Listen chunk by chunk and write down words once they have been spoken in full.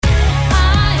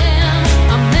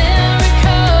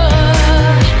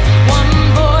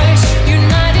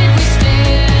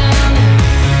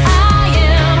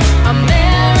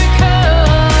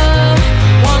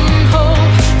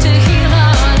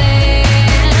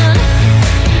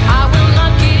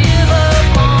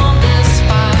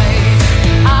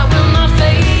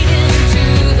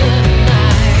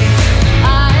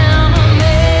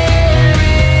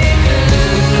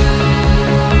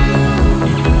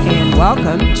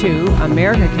to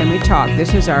America Can We Talk.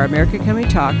 This is our America Can We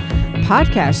Talk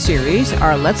podcast series,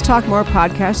 our Let's Talk More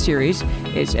podcast series.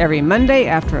 It's every Monday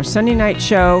after a Sunday night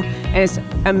show, and it's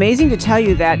amazing to tell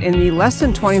you that in the less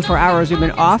than 24 hours we've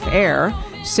been off air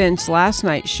since last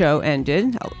night's show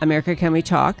ended, America Can We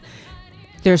Talk.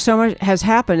 There's so much has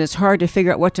happened, it's hard to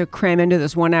figure out what to cram into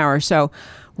this 1 hour. So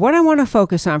what I want to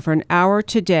focus on for an hour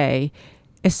today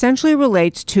essentially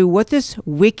relates to what this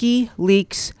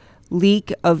Wikileaks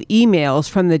leak of emails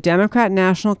from the Democrat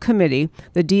National Committee,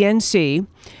 the DNC,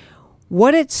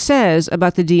 what it says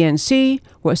about the DNC,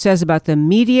 what it says about the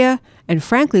media, and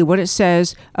frankly, what it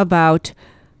says about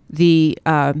the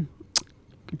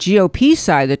GOP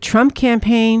side, the Trump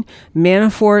campaign,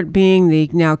 Manafort being the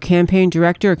now campaign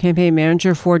director or campaign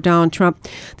manager for Donald Trump.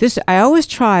 This, I always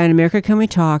try on America Can We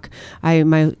Talk.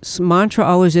 My mantra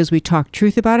always is we talk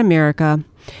truth about America.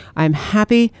 I'm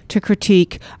happy to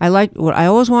critique. What I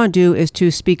always want to do is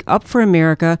to speak up for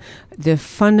America, the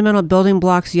fundamental building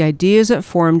blocks, the ideas that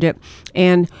formed it.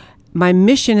 And my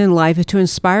mission in life is to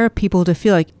inspire people to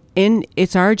feel like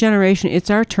it's our generation,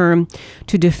 it's our turn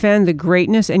to defend the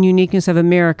greatness and uniqueness of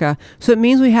America. So it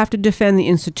means we have to defend the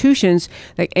institutions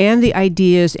and the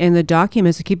ideas and the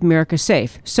documents that keep America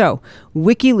safe. So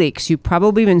WikiLeaks, you've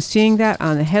probably been seeing that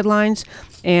on the headlines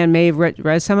and may have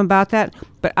read some about that.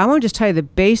 But I want to just tell you the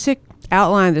basic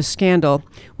outline of the scandal,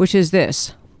 which is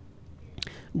this.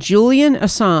 Julian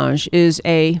Assange is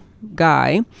a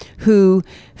guy who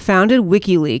founded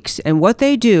WikiLeaks, and what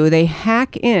they do, they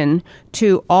hack in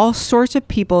to all sorts of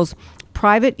people's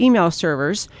private email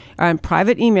servers and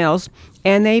private emails,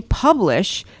 and they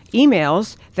publish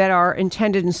emails that are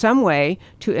intended in some way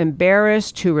to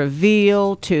embarrass, to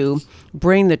reveal, to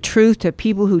bring the truth to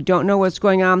people who don't know what's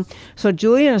going on. So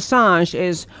Julian Assange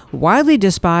is widely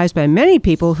despised by many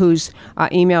people whose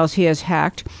emails he has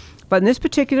hacked. But in this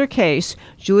particular case,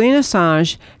 Julian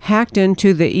Assange hacked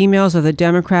into the emails of the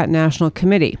Democrat National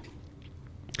Committee.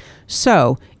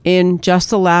 So in just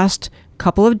the last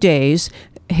couple of days,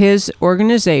 his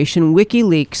organization,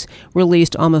 WikiLeaks,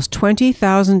 released almost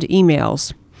 20,000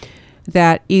 emails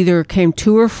that either came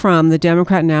to or from the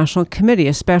Democrat National Committee,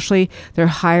 especially their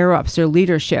higher-ups, their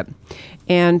leadership.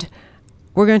 And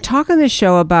we're going to talk on this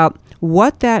show about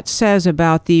what that says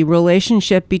about the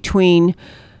relationship between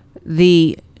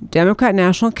the Democrat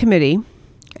National Committee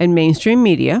and mainstream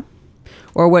media,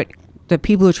 or what the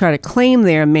people who try to claim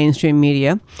they are mainstream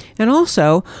media, and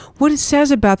also what it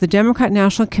says about the Democrat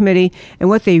National Committee and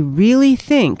what they really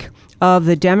think of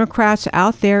the Democrats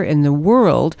out there in the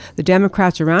world, the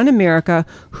Democrats around America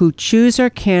who choose their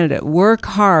candidate, work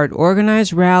hard,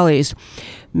 organize rallies,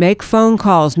 make phone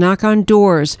calls, knock on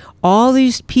doors, all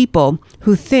these people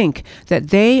who think that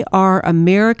they are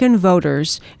American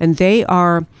voters and they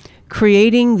are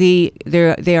creating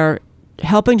they are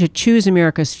helping to choose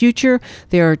America's future.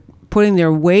 They are putting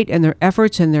their weight and their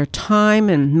efforts and their time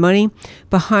and money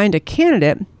behind a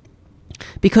candidate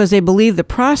because they believe the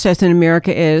process in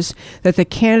America is that the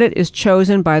candidate is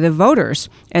chosen by the voters,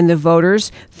 and the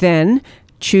voters then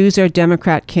choose their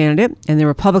Democrat candidate and the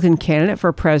Republican candidate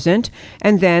for president,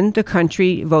 and then the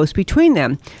country votes between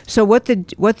them. So what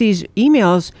these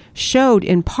emails showed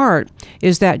in part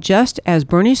is that just as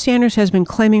Bernie Sanders has been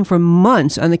claiming for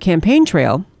months on the campaign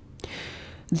trail,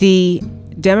 the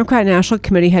Democrat National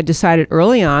Committee had decided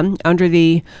early on, under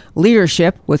the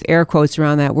leadership, with air quotes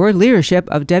around that word, leadership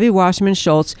of Debbie Wasserman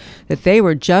Schultz, that they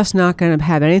were just not going to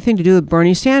have anything to do with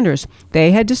Bernie Sanders.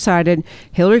 They had decided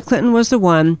Hillary Clinton was the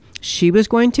one. She was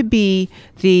going to be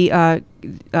the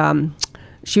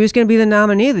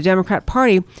nominee of the Democrat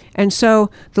Party, and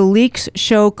so the leaks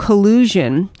show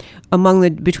collusion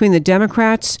between the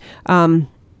Democrats.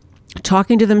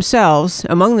 Talking to themselves,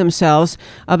 among themselves,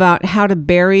 about how to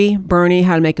bury Bernie,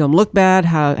 how to make him look bad,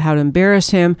 how to embarrass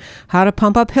him, how to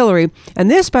pump up Hillary.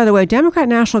 And this, by the way, Democrat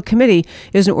National Committee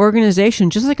is an organization,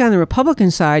 just like on the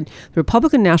Republican side, the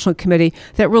Republican National Committee,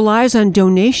 that relies on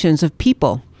donations of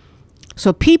people.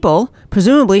 So people,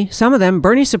 presumably some of them,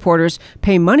 Bernie supporters,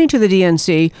 pay money to the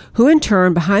DNC, who in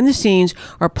turn, behind the scenes,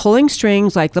 are pulling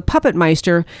strings like the puppet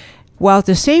meister, while at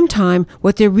the same time,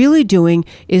 what they're really doing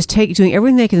is doing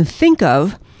everything they can think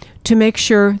of to make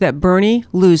sure that Bernie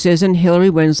loses and Hillary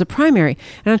wins the primary.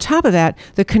 And on top of that,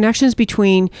 the connections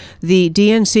between the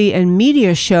DNC and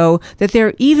media show that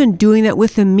they're even doing that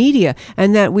with the media,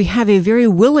 and that we have a very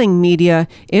willing media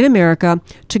in America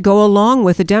to go along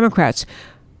with the Democrats.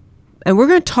 And we're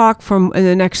going to talk in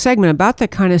the next segment about that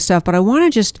kind of stuff, but I want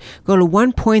to just go to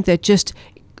one point that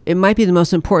it might be the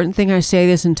most important thing I say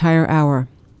this entire hour.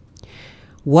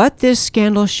 What this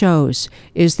scandal shows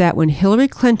is that when Hillary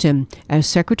Clinton, as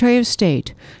Secretary of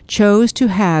State, chose to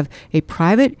have a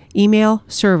private email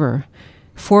server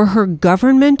for her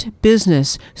government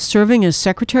business serving as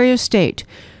Secretary of State,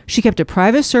 she kept a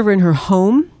private server in her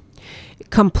home,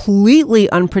 completely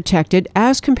unprotected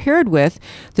as compared with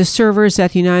the servers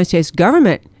that the United States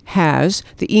government has,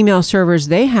 the email servers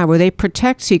they have, where they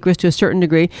protect secrets to a certain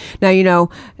degree. Now,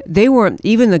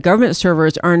 even the government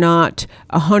servers are not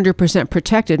 100%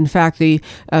 protected. In fact, the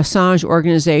Assange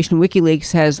organization,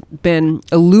 Wikileaks, has been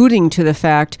alluding to the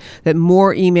fact that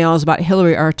more emails about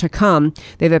Hillary are to come.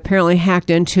 They've apparently hacked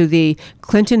into the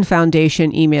Clinton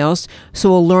Foundation emails, so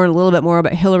we'll learn a little bit more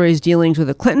about Hillary's dealings with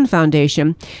the Clinton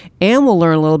Foundation, and we'll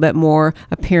learn a little bit more,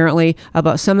 apparently,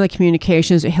 about some of the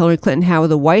communications that Hillary Clinton had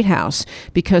with the White House,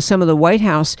 because some of the White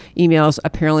House emails,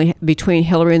 apparently, between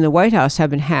Hillary and the White House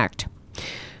have been hacked.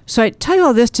 So I tell you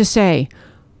all this to say,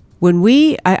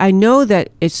 I know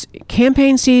that it's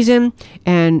campaign season,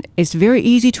 and it's very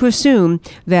easy to assume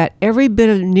that every bit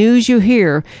of news you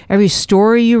hear, every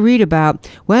story you read about,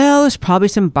 well, there's probably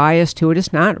some bias to it.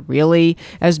 It's not really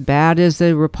as bad as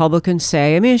the Republicans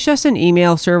say. I mean, it's just an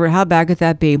email server. How bad could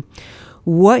that be?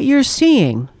 What you're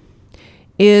seeing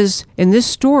is, in this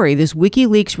story, this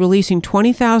WikiLeaks releasing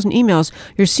 20,000 emails,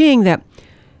 you're seeing that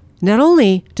not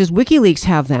only does WikiLeaks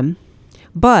have them,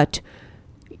 but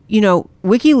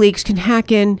WikiLeaks can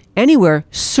hack in anywhere,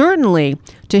 certainly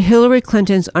to Hillary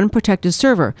Clinton's unprotected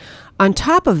server. On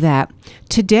top of that,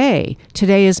 today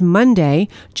is Monday,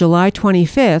 July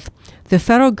 25th, the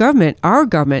federal government, our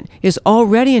government, is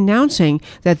already announcing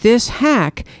that this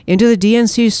hack into the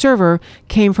DNC server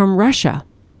came from Russia.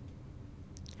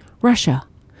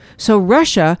 So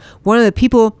Russia, one of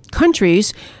the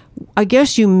countries, I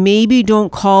guess you maybe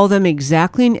don't call them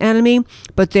exactly an enemy,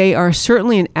 but they are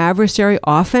certainly an adversary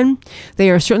often. They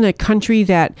are certainly a country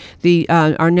that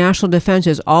our national defense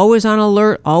is always on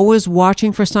alert, always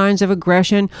watching for signs of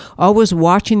aggression, always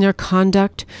watching their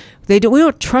conduct. We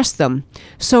don't trust them.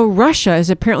 So Russia is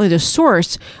apparently the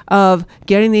source of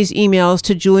getting these emails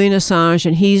to Julian Assange,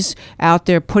 and he's out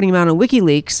there putting them out on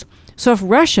WikiLeaks. So if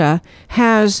Russia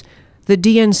has the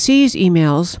DNC's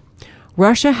emails,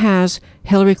 Russia has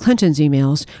Hillary Clinton's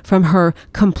emails from her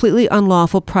completely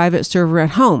unlawful private server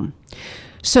at home.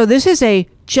 So this is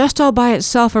just all by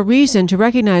itself a reason to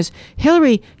recognize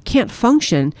Hillary can't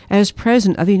function as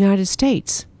president of the United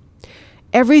States.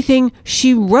 Everything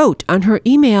she wrote on her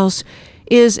emails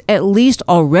is at least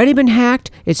already been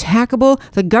hacked. It's hackable.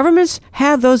 The governments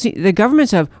have those. The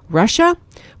governments of Russia,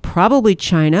 probably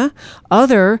China,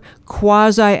 other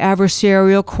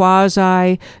quasi-adversarial,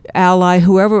 quasi-ally,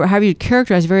 however you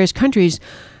characterize various countries.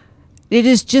 It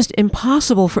is just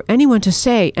impossible for anyone to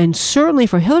say, and certainly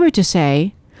for Hillary to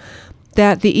say,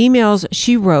 that the emails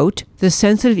she wrote, the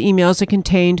sensitive emails that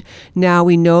contained, now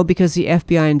we know because the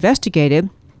FBI investigated,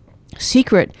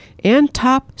 secret and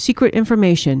top secret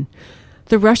information.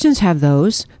 The Russians have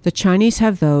those. The Chinese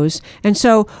have those. And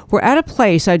so we're at a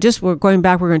place, we're going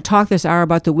back, we're going to talk this hour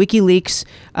about the WikiLeaks,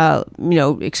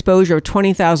 exposure of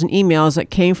 20,000 emails that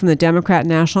came from the Democrat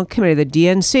National Committee, the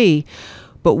DNC.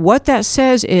 But what that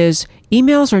says is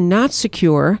emails are not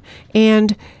secure,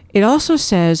 and it also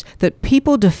says that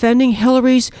people defending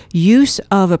Hillary's use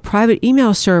of a private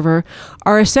email server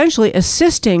are essentially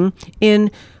assisting in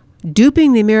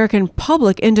duping the American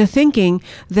public into thinking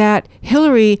that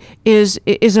Hillary is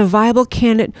a viable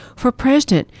candidate for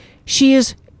president. She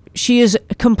is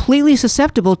completely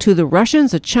susceptible to the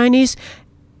Russians, the Chinese,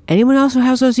 anyone else who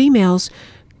has those emails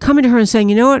coming to her and saying,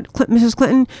 you know what, Mrs.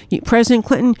 Clinton, President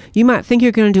Clinton, you might think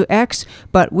you're going to do X,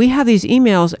 but we have these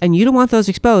emails and you don't want those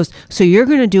exposed, so you're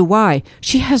going to do Y.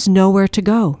 She has nowhere to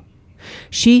go.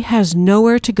 She has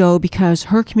nowhere to go because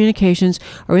her communications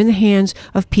are in the hands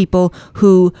of people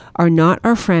who are not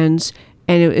our friends,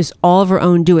 and it is all of her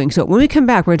own doing. So when we come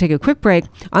back, we're going to take a quick break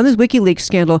on this WikiLeaks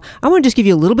scandal. I want to just give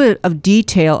you a little bit of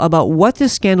detail about what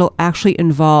this scandal actually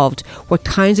involved, what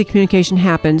kinds of communication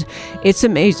happened. It's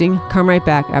amazing. Come right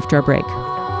back after our break.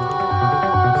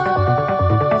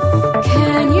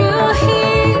 Can you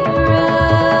hear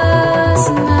us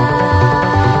now?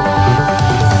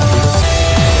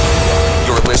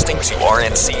 You're listening to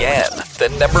RNCN, the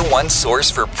 #1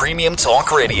 source for premium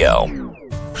talk radio.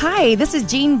 Hi, this is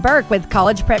Jean Burke with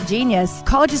College Prep Genius.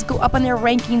 Colleges go up on their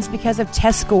rankings because of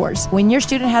test scores. When your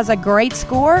student has a great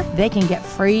score, they can get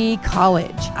free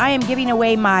college. I am giving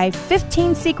away my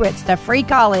 15 secrets to free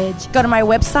college. Go to my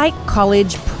website,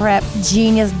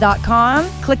 collegeprepgenius.com.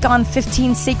 Click on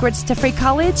 15 secrets to free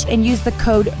college and use the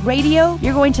code RADIO.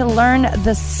 You're going to learn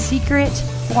the secret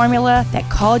formula that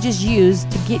colleges use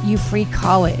to get you free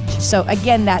college. So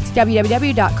again, that's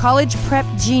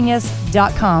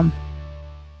www.collegeprepgenius.com.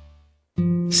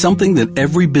 Something that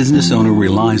every business owner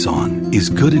relies on is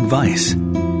good advice.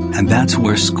 And that's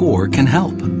where SCORE can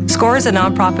help. SCORE is a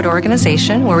nonprofit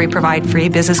organization where we provide free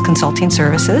business consulting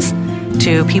services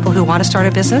to people who want to start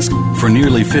a business. For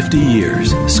nearly 50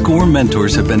 years, SCORE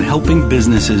mentors have been helping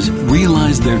businesses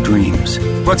realize their dreams.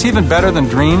 What's even better than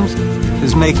dreams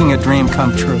is making a dream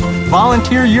come true.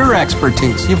 Volunteer your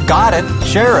expertise. You've got it.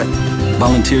 Share it.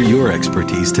 Volunteer your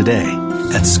expertise today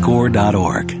at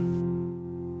score.org.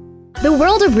 The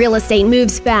world of real estate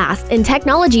moves fast, and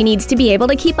technology needs to be able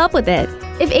to keep up with it.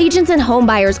 If agents and home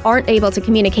buyers aren't able to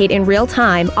communicate in real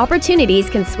time, opportunities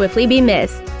can swiftly be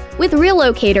missed. With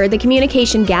RealLocator, the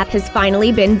communication gap has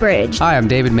finally been bridged. Hi, I'm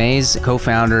David Mays,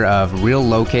 co-founder of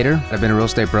RealLocator. I've been a real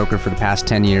estate broker for the past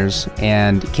 10 years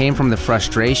and came from the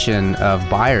frustration of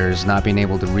buyers not being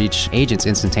able to reach agents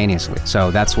instantaneously.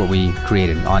 So that's what we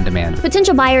created, on demand.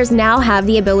 Potential buyers now have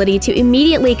the ability to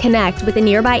immediately connect with a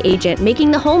nearby agent,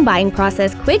 making the home buying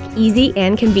process quick, easy,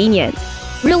 and convenient.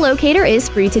 RealLocator is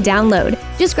free to download.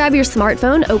 Just grab your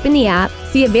smartphone, open the app,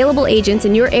 see available agents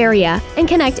in your area, and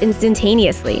connect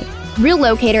instantaneously.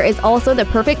 RealLocator is also the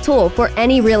perfect tool for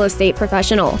any real estate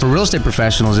professional. For real estate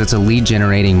professionals, it's a lead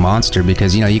generating monster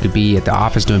because, you could be at the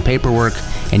office doing paperwork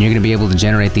and you're going to be able to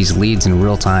generate these leads in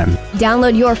real time.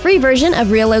 Download your free version of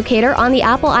RealLocator on the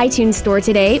Apple iTunes Store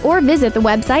today or visit the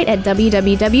website at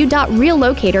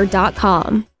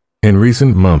www.reallocator.com. In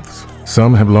recent months,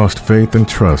 some have lost faith and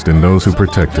trust in those who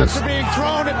protect us. They're being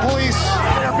thrown at police.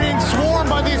 They're being swarmed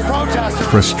by these protesters.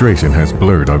 Frustration has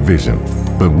blurred our vision,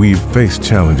 but we've faced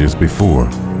challenges before.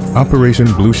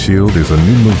 Operation Blue Shield is a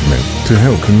new movement to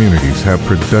help communities have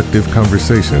productive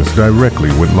conversations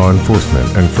directly with law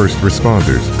enforcement and first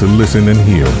responders to listen and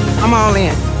heal. I'm all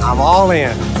in. I'm all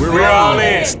in. We're all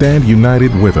in. Stand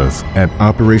united with us at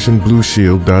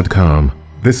OperationBlueShield.com.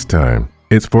 This time,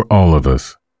 it's for all of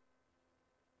us.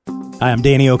 Hi, I'm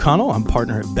Danny O'Connell. I'm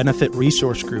partner at Benefit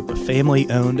Resource Group, a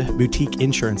family-owned boutique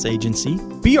insurance agency.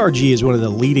 BRG is one of the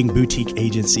leading boutique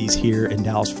agencies here in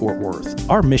Dallas-Fort Worth.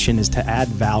 Our mission is to add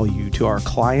value to our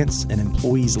clients' and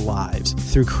employees' lives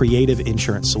through creative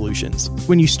insurance solutions.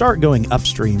 When you start going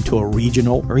upstream to a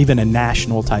regional or even a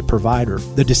national type provider,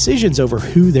 the decisions over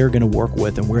who they're going to work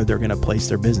with and where they're going to place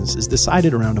their business is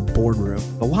decided around a boardroom.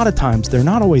 A lot of times, they're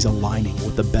not always aligning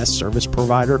with the best service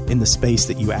provider in the space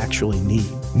that you actually need.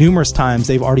 Numerous times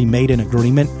they've already made an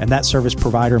agreement and that service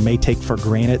provider may take for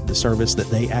granted the service that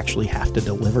they actually have to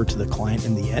deliver to the client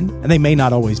in the end, and they may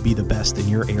not always be the best in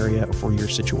your area or for your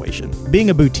situation. Being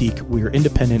a boutique, we are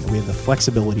independent and we have the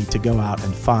flexibility to go out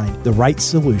and find the right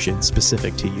solution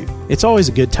specific to you. It's always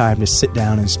a good time to sit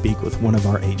down and speak with one of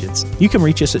our agents. You can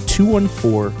reach us at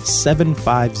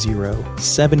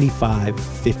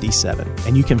 214-750-7557,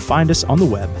 and you can find us on the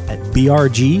web at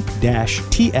brg-tx.com.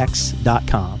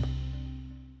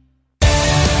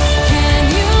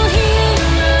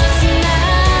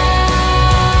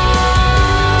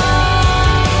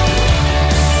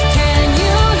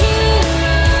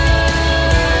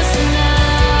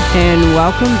 And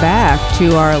welcome back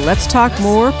to our Let's Talk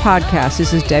More podcast.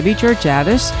 This is Debbie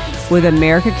Georgatos with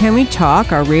America Can We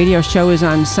Talk. Our radio show is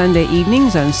on Sunday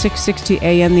evenings on 660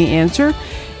 a.m. The Answer.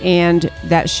 And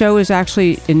that show is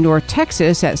actually in North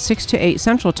Texas at 6 to 8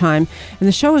 Central Time. And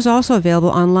the show is also available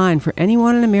online for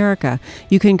anyone in America.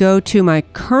 You can go to my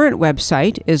current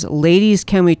website is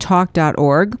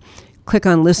ladiescanwetalk.org. Click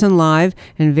on Listen Live,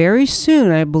 and very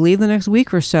soon, I believe the next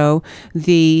week or so,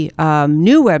 the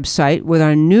new website with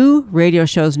our new radio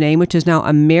show's name, which is now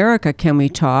America Can We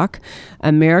Talk,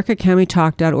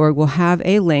 americacanwetalk.org, will have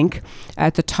a link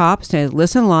at the top saying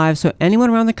Listen Live, so anyone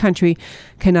around the country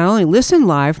can not only listen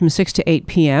live from 6 to 8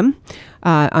 p.m.,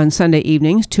 on Sunday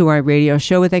evenings to our radio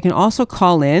show, but they can also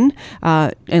call in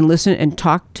and listen and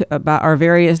talk about the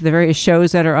various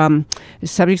shows that are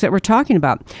subjects that we're talking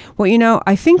about. Well,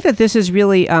 I think that this is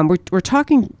really we're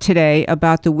talking today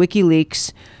about the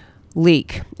Wikileaks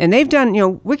leak, and they've done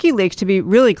WikiLeaks, to be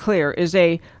really clear, is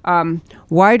a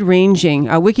wide-ranging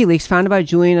WikiLeaks founded by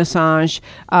Julian Assange.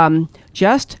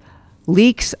 Just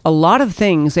leaks a lot of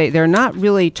things. They're not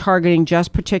really targeting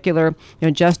just particular,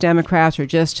 just Democrats or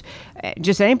just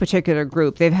any particular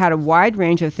group. They've had a wide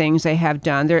range of things they have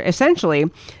done. It's a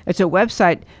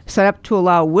website set up to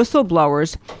allow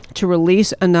whistleblowers to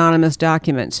release anonymous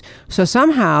documents. So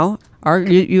somehow our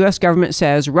U.S. government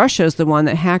says Russia's the one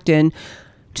that hacked in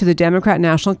to the Democrat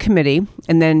National Committee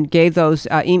and then gave those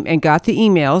and got the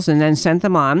emails and then sent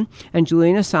them on, and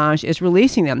Julian Assange is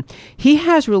releasing them. He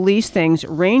has released things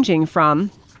ranging from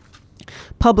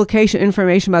publication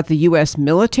information about the U.S.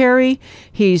 military.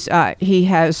 He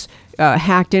has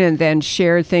hacked in and then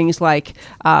shared things like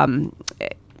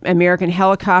American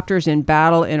helicopters in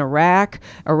battle in Iraq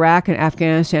and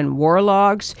Afghanistan war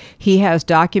logs. He has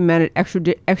documented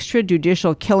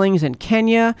extrajudicial killings in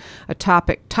Kenya,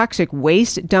 toxic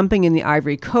waste dumping in the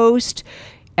Ivory Coast.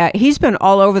 He's been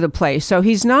all over the place. So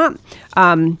he's not...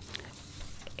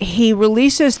 he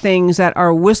releases things that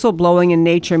are whistleblowing in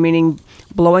nature, meaning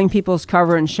blowing people's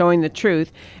cover and showing the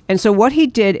truth. And so what he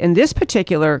did in this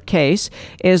particular case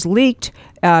is leaked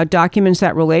documents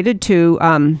that related to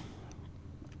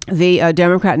the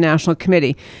Democrat National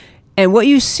Committee. And what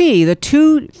you see, the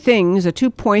two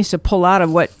points to pull out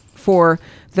of what, for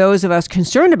those of us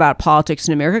concerned about politics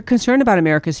in America, concerned about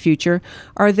America's future,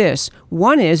 are this.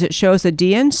 One is it shows the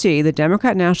DNC, the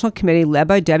Democrat National Committee, led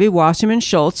by Debbie Wasserman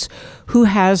Schultz, who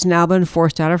has now been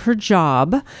forced out of her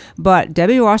job. But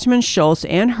Debbie Wasserman Schultz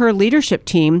and her leadership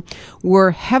team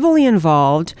were heavily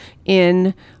involved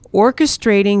in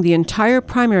orchestrating the entire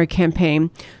primary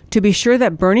campaign to be sure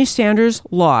that Bernie Sanders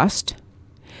lost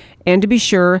and to be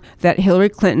sure that Hillary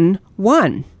Clinton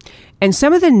won. And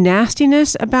some of the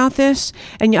nastiness about this,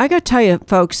 and I got to tell you,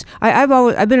 folks,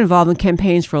 I've been involved in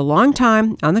campaigns for a long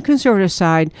time on the conservative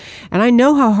side, and I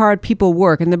know how hard people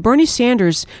work. And the Bernie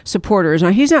Sanders supporters, now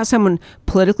he's not someone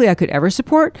politically I could ever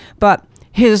support, but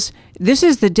this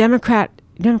is the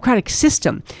democratic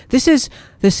system. This is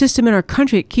the system in our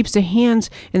country. It keeps the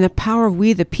hands in the power of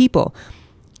we the people.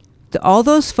 All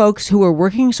those folks who were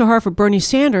working so hard for Bernie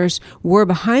Sanders were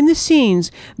behind the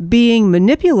scenes being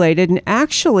manipulated and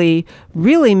actually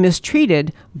really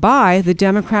mistreated by the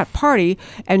Democrat Party.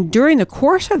 And during the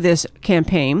course of this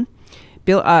campaign,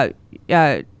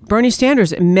 Bernie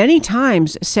Sanders many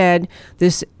times said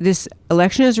this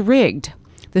election is rigged.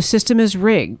 The system is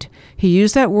rigged. He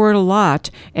used that word a lot,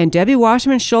 and Debbie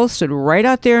Wasserman Schultz stood right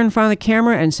out there in front of the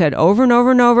camera and said over and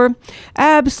over and over,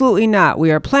 absolutely not.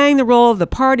 We are playing the role of the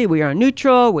party. We are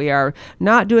neutral. We are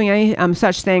not doing any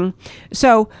such thing.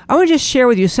 So I want to just share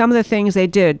with you some of the things they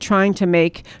did trying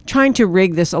to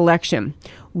rig this election.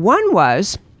 One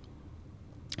was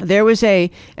there was an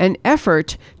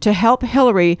effort to help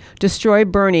Hillary destroy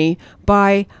Bernie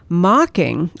by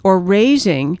mocking or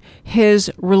raising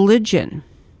his religion,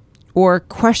 or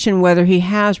question whether he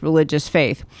has religious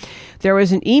faith. There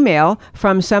was an email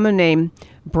from someone named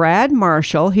Brad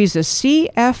Marshall. He's a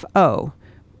CFO,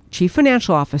 Chief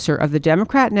Financial Officer of the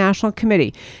Democrat National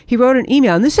Committee. He wrote an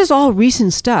email, and this is all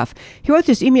recent stuff. He wrote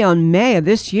this email in May of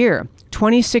this year,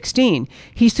 2016.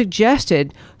 He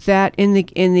suggested that in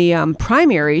the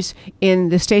primaries in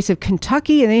the states of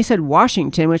Kentucky, and then he said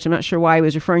Washington, which I'm not sure why he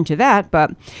was referring to that,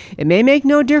 but it may make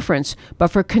no difference. But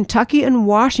for Kentucky and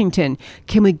Washington,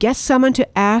 can we get someone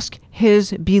to ask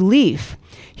his belief?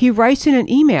 He writes in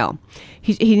an email.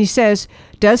 He says,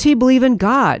 does he believe in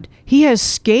God? He has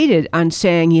skated on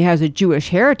saying he has a Jewish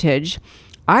heritage.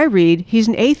 I read he's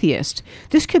an atheist.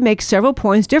 This could make several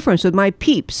points difference with my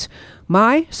peeps.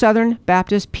 My Southern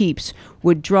Baptist peeps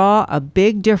would draw a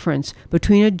big difference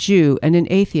between a Jew and an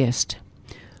atheist.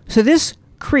 So this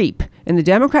creep in the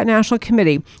Democrat National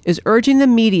Committee is urging the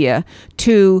media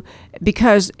to,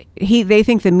 because they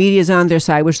think the media is on their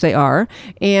side, which they are,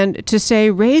 and to say,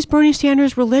 raise Bernie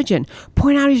Sanders' religion,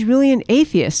 point out he's really an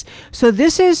atheist. So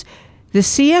this is the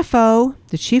CFO,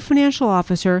 the Chief Financial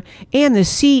Officer, and the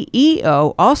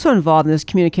CEO also involved in this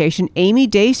communication, Amy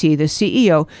Dacey, the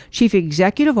CEO, Chief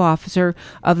Executive Officer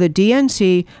of the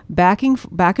DNC, back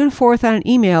and forth on an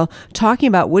email talking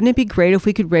about, wouldn't it be great if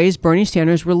we could raise Bernie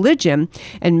Sanders' religion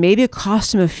and maybe it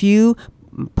cost him a few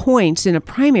points in a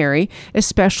primary,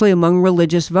 especially among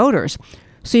religious voters.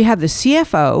 So you have the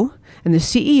CFO and the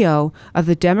CEO of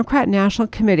the Democrat National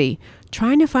Committee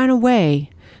trying to find a way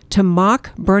to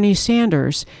mock Bernie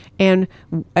Sanders and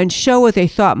show what they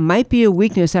thought might be a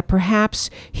weakness, that perhaps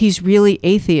he's really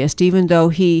atheist, even though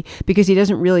because he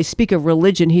doesn't really speak of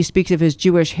religion, he speaks of his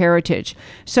Jewish heritage.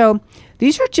 So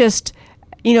these are just,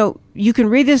 you can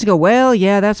read this and go, well,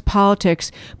 yeah, that's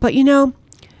politics. But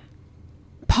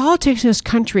politics in this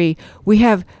country, we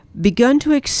have begun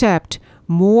to accept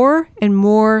more and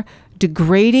more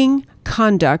degrading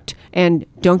conduct, and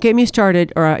don't get me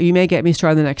started, or you may get me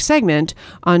started in the next segment,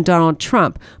 on Donald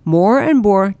Trump. More and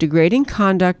more degrading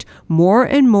conduct, more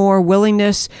and more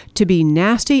willingness to be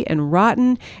nasty and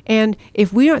rotten. And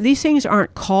if these things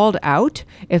aren't called out,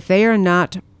 if they are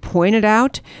not pointed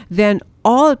out, then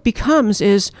all it becomes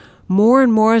is more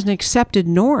and more as an accepted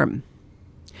norm.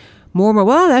 more,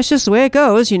 well, that's just the way it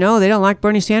goes. They don't like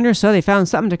Bernie Sanders, so they found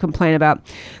something to complain about.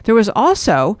 There was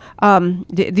also,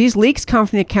 these leaks come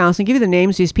from the accounts, and give you the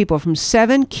names of these people, from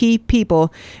 7 key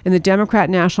people in the Democrat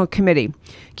National Committee.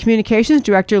 Communications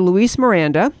Director Luis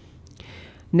Miranda,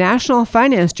 National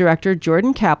Finance Director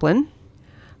Jordan Kaplan,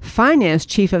 Finance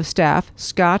Chief of Staff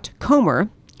Scott Comer,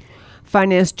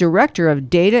 Finance Director of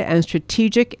Data and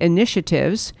Strategic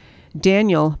Initiatives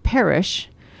Daniel Parrish,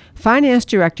 Finance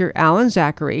Director Alan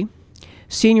Zachary,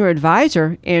 Senior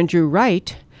Advisor Andrew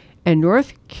Wright, and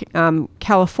North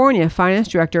California Finance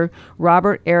Director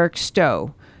Robert Eric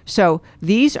Stowe. So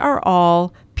these are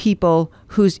all people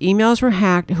whose emails were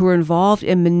hacked, who were involved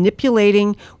in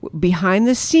manipulating behind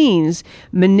the scenes,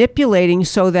 manipulating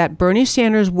so that Bernie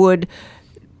Sanders would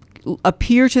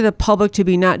appear to the public to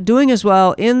be not doing as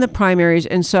well in the primaries.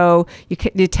 And so you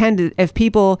tend to, if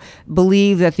people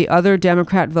believe that the other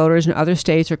Democrat voters in other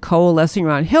states are coalescing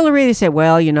around Hillary, they say,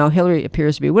 well, Hillary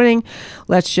appears to be winning.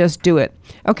 Let's just do it.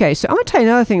 Okay, so I'm going to tell you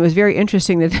another thing that was very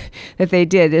interesting that they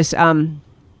did is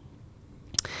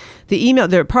the email,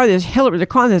 they're part of this Hillary, they're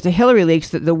calling this the Hillary leaks,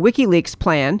 the WikiLeaks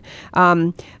plan.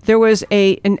 There was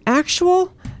an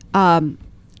actual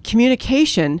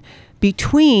communication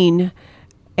between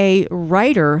a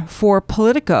writer for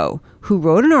Politico who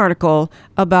wrote an article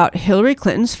about Hillary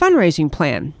Clinton's fundraising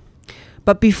plan.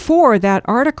 But before that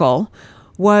article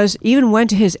went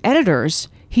to his editors,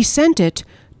 he sent it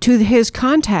to his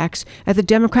contacts at the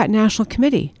Democrat National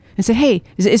Committee and said, hey,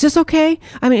 is this okay?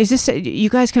 I mean, is this, you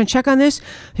guys can check on this?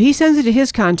 He sends it to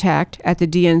his contact at the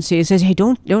DNC and says, hey,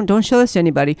 don't show this to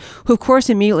anybody, who of course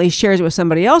immediately shares it with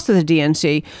somebody else at the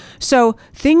DNC. So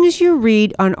things you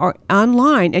read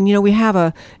online, and we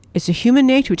have it's a human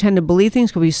nature. We tend to believe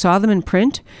things because we saw them in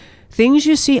print. Things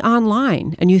you see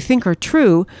online and you think are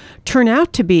true turn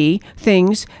out to be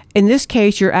things, in this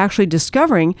case, you're actually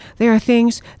discovering they are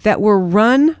things that were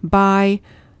run by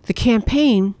the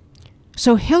campaign.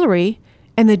 So Hillary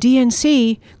and the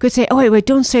DNC could say, oh, wait,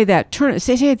 don't say that.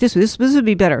 Say it this way. This would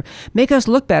be better. Make us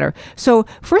look better. So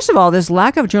first of all, this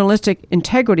lack of journalistic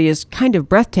integrity is kind of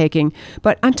breathtaking.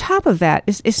 But on top of that,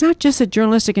 it's not just the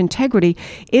journalistic integrity.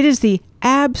 It is the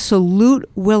absolute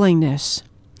willingness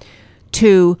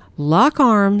to lock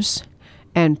arms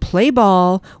and play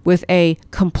ball with a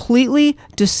completely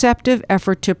deceptive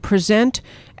effort to present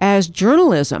as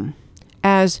journalism,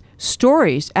 as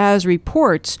stories, as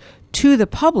reports to the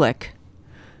public,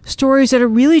 stories that are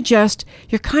really just,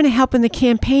 you're kind of helping the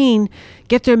campaign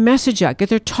get their message out, get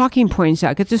their talking points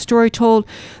out, get the story told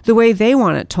the way they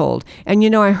want it told. And,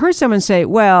 I heard someone say,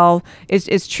 well,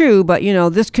 it's true, but,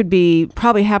 this could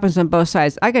probably happens on both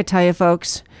sides. I got to tell you,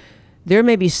 folks, there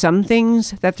may be some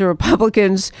things that the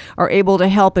Republicans are able to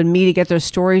help in me to get their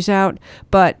stories out,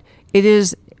 but it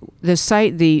is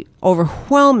the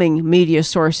overwhelming media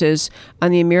sources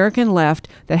on the American left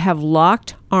that have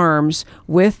locked arms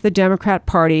with the Democrat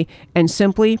Party and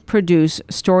simply produce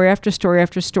story after story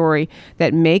after story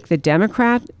that make the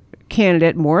Democrat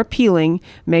candidate more appealing,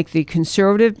 make the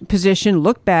conservative position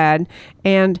look bad,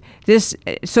 and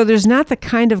so there's not the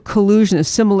kind of collusion, the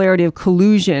similarity of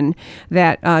collusion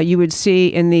that you would see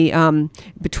in the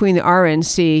between the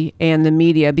RNC and the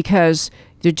media, because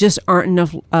there just aren't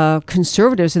enough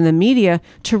conservatives in the media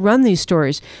to run these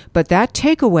stories. But that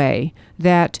takeaway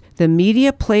that the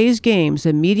media plays games,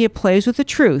 the media plays with the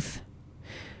truth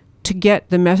to get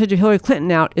the message of Hillary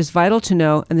Clinton out is vital to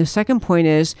know. And the second point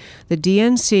is the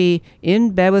DNC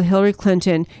in bed with Hillary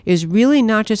Clinton is really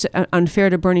not just unfair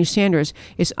to Bernie Sanders,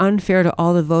 it's unfair to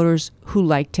all the voters who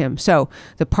liked him. So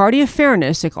the party of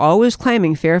fairness, like always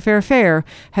claiming fair, fair, fair,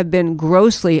 have been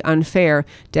grossly unfair.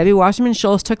 Debbie Wasserman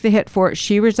Schultz took the hit for it.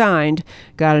 She resigned,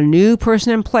 got a new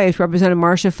person in place, Representative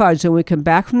Marcia Fudge. So when we come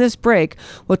back from this break,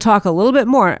 we'll talk a little bit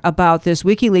more about this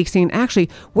WikiLeaks thing. And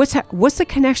actually, what's the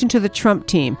connection to the Trump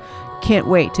team? Can't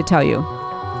wait to tell you.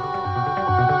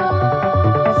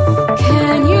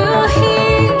 Can you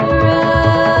hear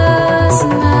us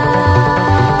now?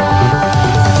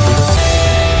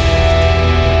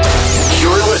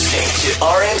 You're listening to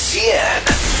RNCN,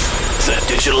 the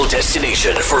digital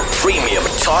destination for premium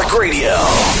talk radio.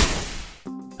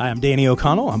 Hi, I'm Danny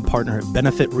O'Connell. I'm partner at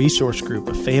Benefit Resource Group,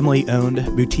 a family-owned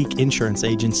boutique insurance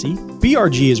agency.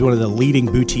 BRG is one of the leading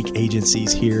boutique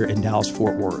agencies here in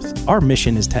Dallas-Fort Worth. Our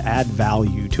mission is to add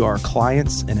value to our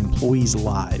clients' and employees'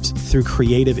 lives through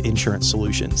creative insurance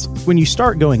solutions. When you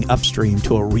start going upstream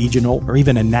to a regional or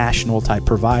even a national type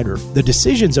provider, the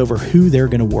decisions over who they're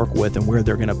going to work with and where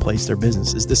they're going to place their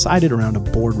business is decided around a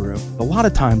boardroom. A lot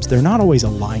of times, they're not always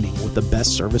aligning with the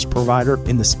best service provider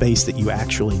in the space that you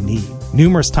actually need.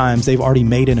 Numerous most times they've already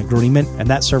made an agreement, and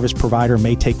that service provider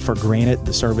may take for granted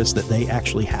the service that they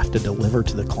actually have to deliver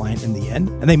to the client in the end,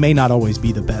 and they may not always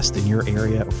be the best in your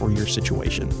area or for your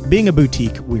situation. Being a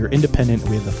boutique, we are independent and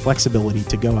we have the flexibility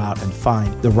to go out and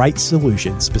find the right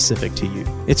solution specific to you.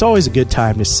 It's always a good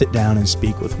time to sit down and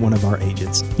speak with one of our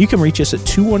agents. You can reach us at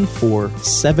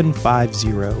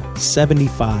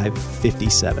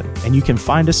 214-750-7557, and you can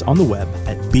find us on the web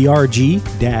at brg-tx.com.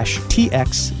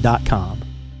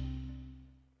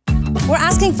 We're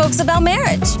asking folks about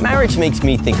marriage. Marriage makes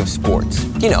me think of sports.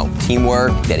 You know,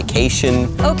 teamwork, dedication.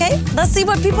 Okay, let's see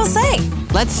what people say.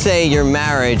 Let's say your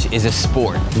marriage is a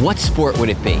sport. What sport would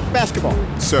it be? Basketball.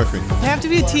 Surfing. They have to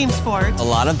be a team sport. A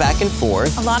lot of back and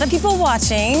forth. A lot of people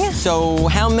watching. So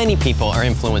how many people are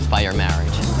influenced by your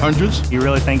marriage? Hundreds. You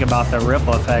really think about the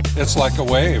ripple effect. It's like a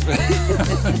wave.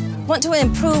 Want to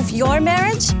improve your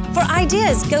marriage? For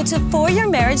ideas, go to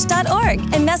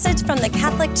foryourmarriage.org and message from the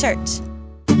Catholic Church.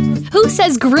 Who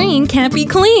says green can't be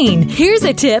clean? Here's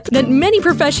a tip that many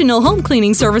professional home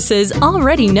cleaning services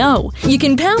already know. You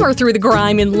can power through the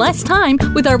grime in less time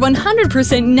with our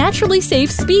 100% naturally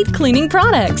safe speed cleaning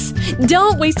products.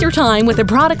 Don't waste your time with the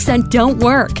products that don't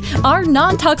work. Our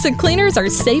non-toxic cleaners are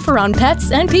safe around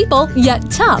pets and people,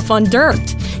 yet tough on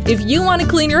dirt. If you want to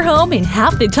clean your home in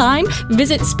half the time,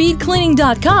 visit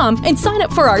speedcleaning.com and sign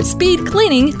up for our Speed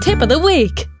Cleaning Tip of the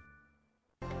Week.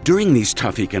 During these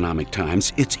tough economic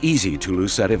times, it's easy to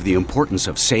lose sight of the importance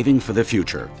of saving for the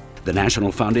future. The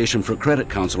National Foundation for Credit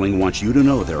Counseling wants you to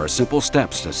know there are simple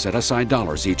steps to set aside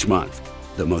dollars each month.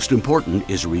 The most important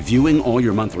is reviewing all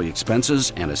your monthly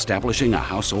expenses and establishing a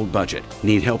household budget.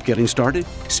 Need help getting started?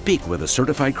 Speak with a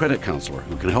certified credit counselor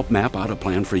who can help map out a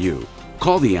plan for you.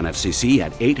 Call the NFCC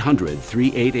at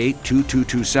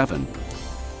 800-388-2227.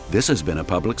 This has been a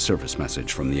public service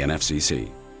message from the NFCC.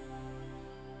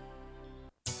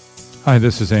 Hi,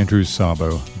 this is Andrew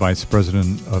Sabo, Vice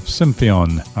President of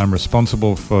Symphion. I'm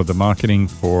responsible for the marketing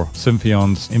for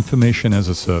Symphion's Information as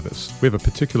a Service. We have a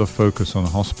particular focus on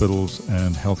hospitals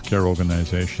and healthcare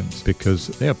organizations because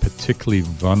they are particularly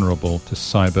vulnerable to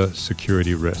cyber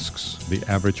security risks. The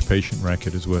average patient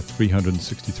record is worth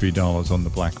 $363 on the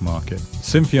black market.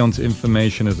 Symphion's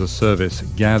Information as a Service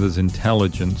gathers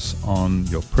intelligence on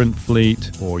your print fleet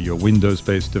or your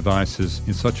Windows-based devices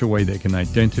in such a way they can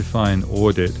identify and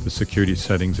audit the security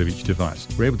settings of each device.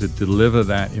 We're able to deliver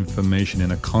that information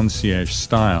in a concierge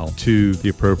style to the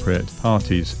appropriate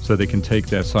parties so they can take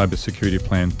their cybersecurity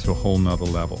plan to a whole nother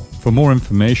level. For more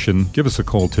information, give us a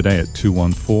call today at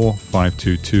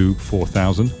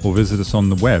 214-522-4000 or visit us on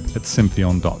the web at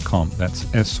symphion.com. That's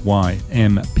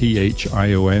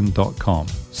symphion.com.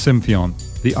 Symphion,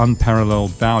 the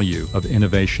unparalleled value of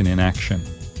innovation in action.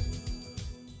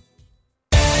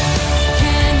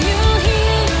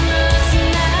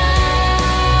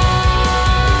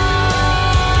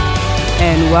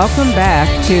 And welcome back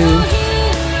to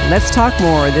Let's Talk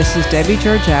More. This is Debbie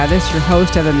Georgiadis, your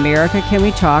host of America Can We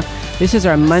Talk. This is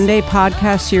our Monday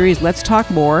podcast series, Let's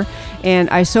Talk More. And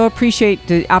I so appreciate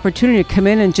the opportunity to come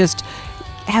in and just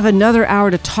have another hour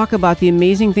to talk about the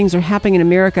amazing things that are happening in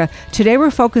America. Today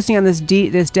we're focusing on this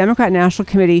Democrat National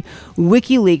Committee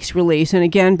Wikileaks release. And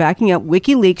again, backing up,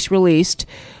 Wikileaks released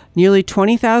nearly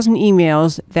 20,000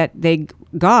 emails that they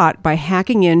got by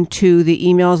hacking into the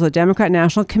emails of the Democrat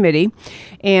National Committee.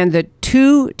 And the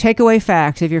two takeaway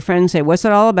facts, if your friends say, what's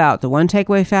it all about? The one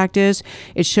takeaway fact is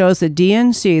it shows the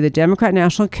DNC, the Democrat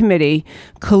National Committee,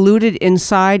 colluded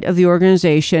inside of the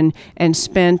organization and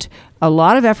spent a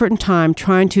lot of effort and time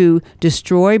trying to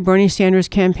destroy Bernie Sanders'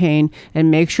 campaign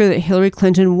and make sure that Hillary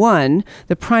Clinton won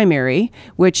the primary,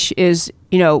 which is,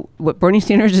 you know, what Bernie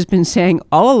Sanders has been saying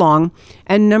all along.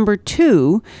 And number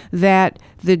two, that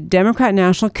the Democrat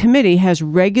National Committee has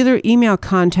regular email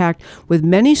contact with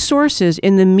many sources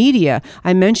in the media.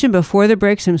 I mentioned before the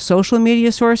break some social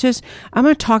media sources. I'm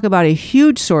going to talk about a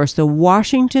huge source, the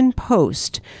Washington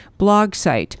Post blog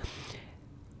site.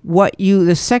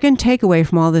 The second takeaway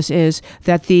from all this is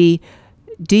that the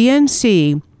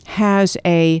DNC has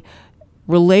a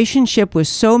relationship with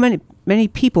so many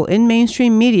people in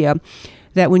mainstream media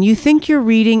that when you think you're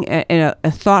reading a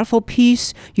thoughtful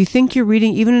piece, you think you're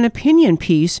reading even an opinion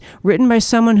piece written by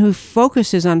someone who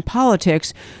focuses on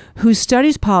politics, who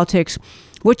studies politics,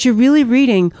 what you're really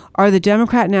reading are the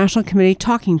Democrat National Committee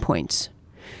talking points,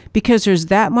 because there's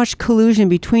that much collusion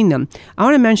between them. I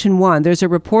want to mention one. There's a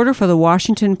reporter for the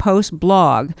Washington Post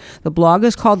blog. The blog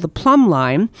is called The Plumb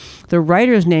Line. The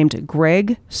writer is named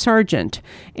Greg Sargent.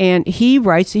 And he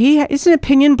writes, it's an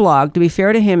opinion blog. To be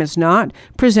fair to him, it's not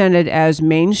presented as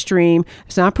mainstream.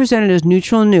 It's not presented as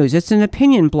neutral news. It's an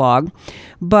opinion blog.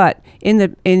 But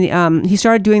he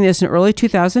started doing this in early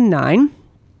 2009.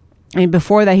 And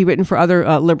before that, he'd written for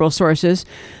other liberal sources.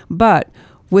 But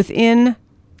within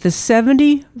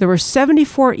there were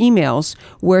 74 emails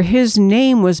where his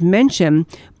name was mentioned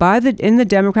in the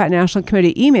Democrat National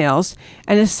Committee emails.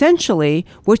 And essentially,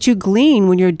 what you glean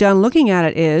when you're done looking at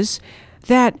it is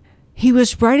that he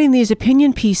was writing these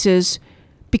opinion pieces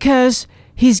because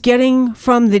he's getting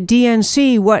from the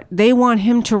DNC what they want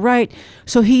him to write.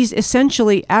 So he's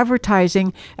essentially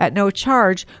advertising at no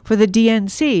charge for the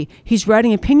DNC. He's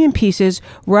writing opinion pieces,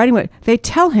 writing what they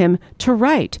tell him to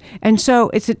write. And so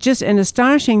it's just an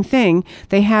astonishing thing.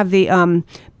 They have the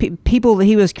people that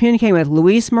he was communicating with: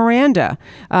 Luis Miranda,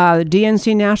 the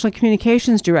DNC National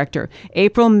Communications Director;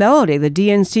 April Melody, the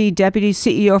DNC Deputy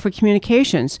CEO for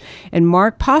Communications; and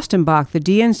Mark Postenbach, the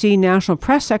DNC National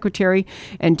Press Secretary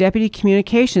and Deputy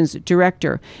Communications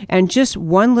Director. And just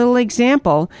one little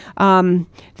example,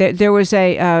 there was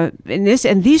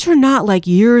and these are not like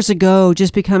years ago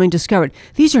just becoming discovered.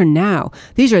 These are now.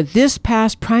 These are this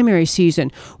past primary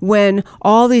season, when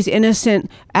all these innocent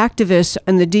activists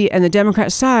on the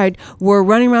Democrat side were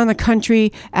running around the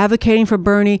country advocating for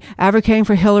Bernie, advocating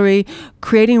for Hillary,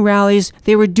 creating rallies.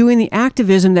 They were doing the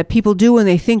activism that people do when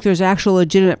they think there's actual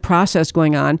legitimate process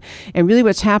going on. And really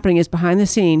what's happening is, behind the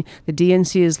scene, the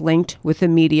DNC is linked with the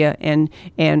media and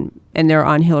they're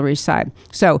on Hillary's side.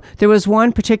 So there was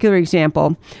one particular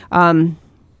example.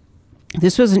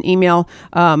 This was an email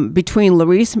between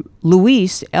Luis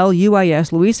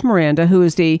Miranda, who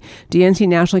is the DNC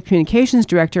National Communications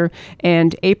Director,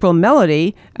 and April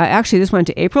Melody. Actually, this went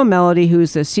to April Melody, who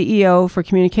is the CEO for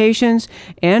Communications,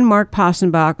 and Mark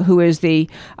Postenbach, who is the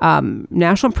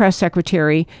National Press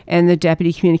Secretary and the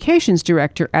Deputy Communications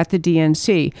Director at the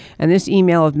DNC. And this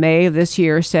email of May of this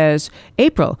year says,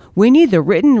 April, we need the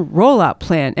written rollout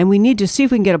plan, and we need to see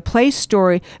if we can get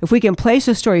if we can place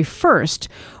a story first,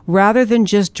 rather than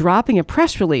just dropping a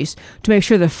press release, to make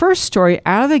sure the first story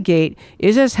out of the gate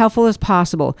is as helpful as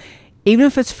possible. Even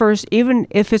if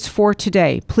it's for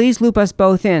today, please loop us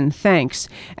both in. Thanks.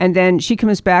 And then she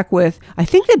comes back with, I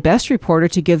think the best reporter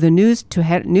to give the news to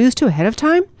ahead of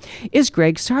time is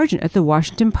Greg Sargent at the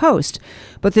Washington Post.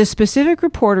 But this specific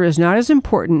reporter is not as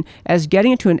important as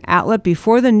getting it to an outlet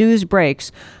before the news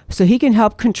breaks, so he can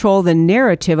help control the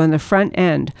narrative on the front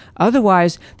end.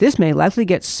 Otherwise, this may likely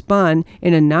get spun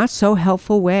in a not so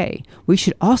helpful way. We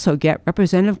should also get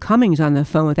Representative Cummings on the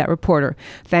phone with that reporter.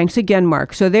 Thanks again,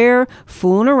 Mark. So they're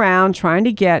fooling around trying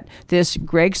to get this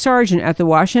Greg Sargent at the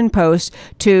Washington Post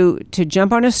to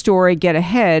jump on a story, get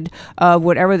ahead of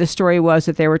whatever the story was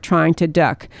that they were trying to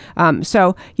duck.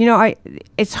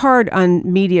 It's hard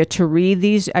on media to read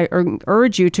these. I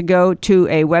urge you to go to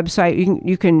a website.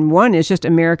 You can one is just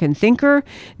American Thinker.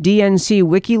 DNC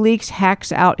Wikileaks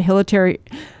hacks out Hillary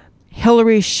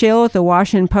shill at the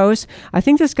Washington Post. I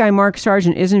think this guy, Mark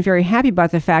Sargent, isn't very happy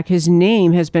about the fact his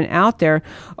name has been out there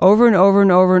over and over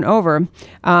and over and over.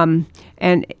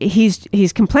 And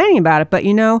he's complaining about it. But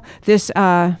this...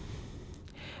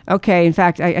 Okay, in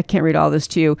fact, I can't read all this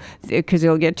to you because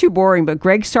it'll get too boring, but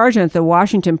Greg Sargent at the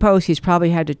Washington Post, he's probably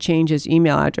had to change his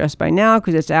email address by now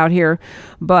because it's out here,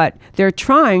 but they're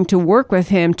trying to work with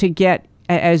him to get,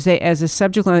 as a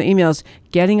subject line of emails,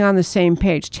 getting on the same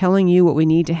page, telling you what we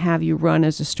need to have you run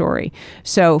as a story.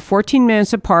 So 14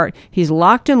 minutes apart, he's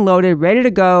locked and loaded, ready to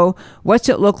go. What's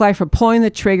it look like for pulling the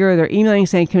trigger? They're emailing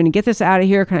saying, can we get this out of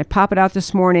here? Can I pop it out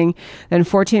this morning? Then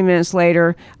 14 minutes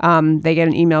later, they get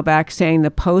an email back saying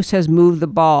the Post has moved the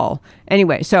ball.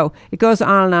 Anyway, so it goes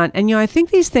on and on. And, I think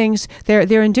these things,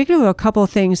 they're indicative of a couple of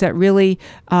things that really...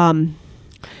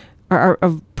 are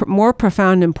of more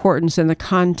profound importance than the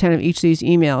content of each of these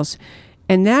emails.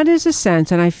 And that is a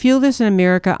sense, and I feel this in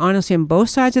America, honestly, on both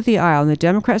sides of the aisle, on the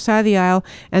Democrat side of the aisle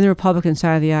and the Republican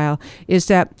side of the aisle, is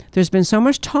that there's been so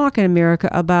much talk in America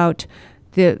about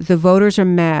the voters are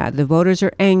mad, the voters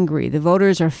are angry, the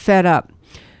voters are fed up.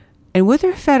 And what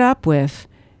they're fed up with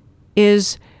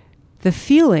is the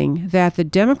feeling that the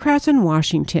Democrats in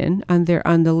Washington on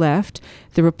the left,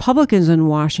 the Republicans in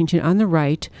Washington on the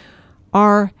right,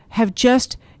 have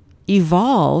just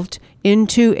evolved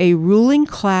into a ruling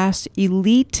class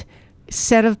elite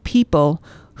set of people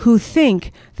who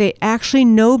think they actually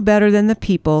know better than the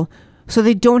people, so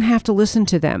they don't have to listen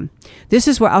to them. This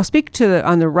is what I'll speak to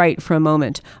on the right for a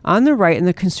moment. On the right and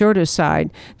the conservative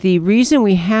side, the reason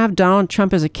we have Donald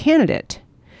Trump as a candidate,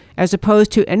 as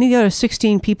opposed to any of the other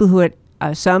 16 people who had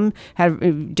some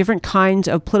have different kinds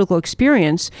of political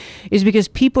experience, is because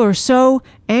people are so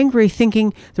angry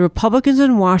thinking the Republicans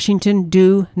in Washington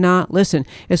do not listen.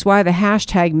 It's why the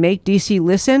hashtag #MakeDC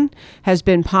Listen has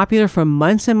been popular for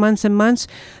months and months and months.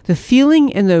 The feeling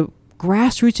in the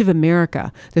grassroots of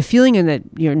America, the feeling in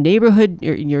your neighborhood,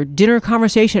 your dinner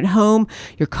conversation at home,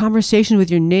 your conversation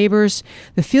with your neighbors,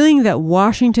 the feeling that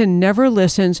Washington never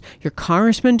listens, your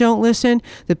congressmen don't listen,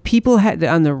 the people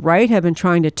on the right have been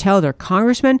trying to tell their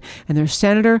congressman and their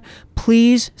senator,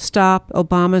 please stop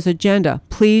Obama's agenda.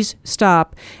 Please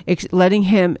stop letting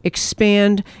him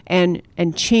expand and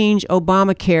change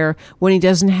Obamacare when he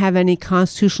doesn't have any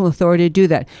constitutional authority to do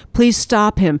that. Please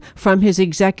stop him from his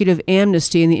executive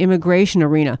amnesty in the immigration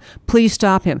arena. Please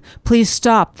stop him. Please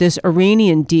stop this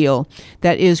Iranian deal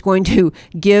that is going to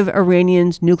give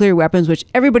Iranians nuclear weapons, which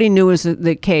everybody knew was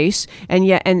the case, and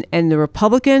yet and the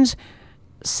Republicans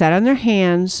sat on their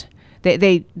hands.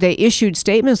 They issued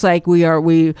statements like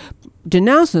we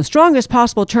denounced in the strongest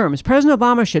possible terms. President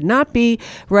Obama should not be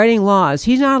writing laws.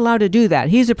 He's not allowed to do that.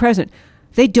 He's the president.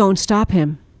 They don't stop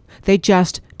him. They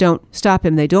just don't stop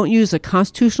him. They don't use the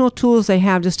constitutional tools they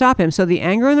have to stop him. So the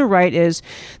anger on the right is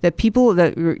that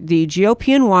the GOP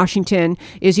in Washington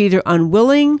is either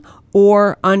unwilling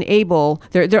or unable.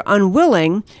 They're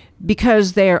unwilling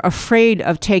because they're afraid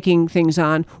of taking things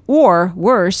on, or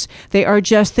worse, they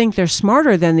think they're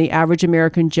smarter than the average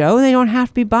American Joe, and they don't have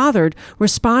to be bothered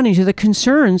responding to the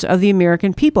concerns of the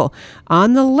American people.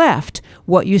 On the left,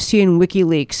 what you see in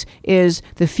Wikileaks is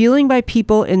the feeling by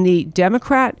people in the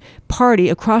Democrat Party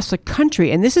across the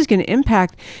country, and this is going to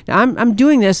impact. Now, I'm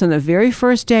doing this on the very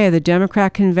first day of the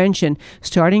Democrat convention,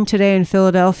 starting today in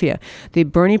Philadelphia. The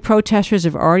Bernie protesters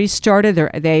have already started.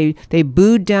 They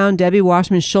booed down Debbie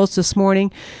Wasserman Schultz this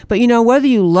morning. But whether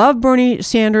you love Bernie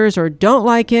Sanders or don't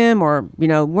like him, or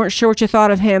weren't sure what you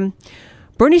thought of him,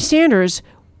 Bernie Sanders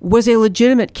was a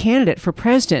legitimate candidate for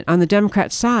president on the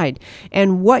Democrat side.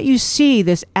 And what you see,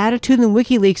 this attitude in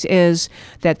WikiLeaks, is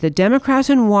that the Democrats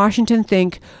in Washington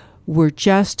think we're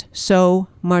just so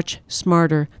much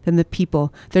smarter than the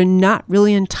people. They're not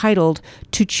really entitled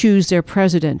to choose their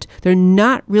president. They're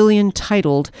not really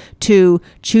entitled to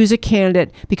choose a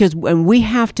candidate, because when we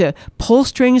have to pull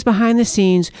strings behind the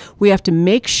scenes, we have to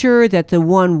make sure that the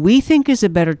one we think is a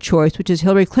better choice, which is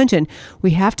Hillary Clinton, we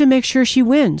have to make sure she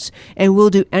wins, and we'll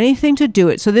do anything to do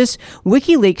it. So this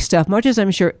WikiLeaks stuff, much as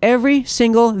I'm sure every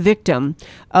single victim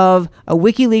of a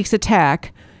WikiLeaks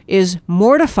attack is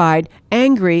mortified,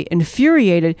 angry,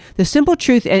 infuriated. The simple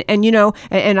truth,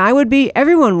 and I would be,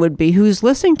 everyone would be who's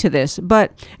listening to this,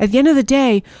 but at the end of the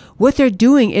day, what they're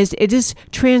doing is, it is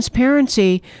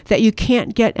transparency that you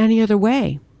can't get any other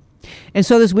way. And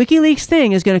so this WikiLeaks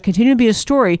thing is going to continue to be a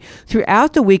story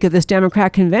throughout the week of this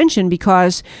Democrat convention,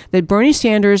 because the Bernie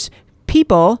Sanders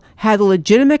people had a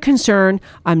legitimate concern.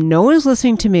 No one's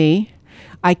listening to me.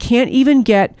 I can't even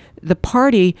get the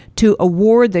party to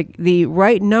award the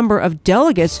right number of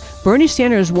delegates. Bernie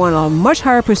Sanders won a much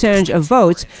higher percentage of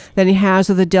votes than he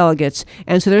has of the delegates.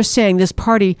 And so they're saying this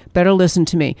party better listen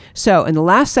to me. So in the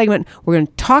last segment, we're going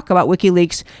to talk about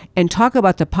WikiLeaks and talk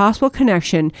about the possible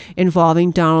connection involving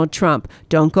Donald Trump.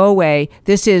 Don't go away.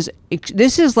 This is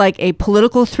like a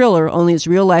political thriller, only it's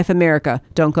real life America.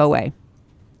 Don't go away.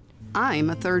 I'm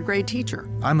a third grade teacher.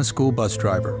 I'm a school bus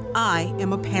driver. I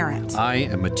am a parent. I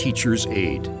am a teacher's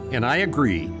aide, and I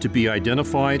agree to be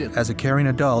identified as a caring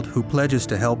adult who pledges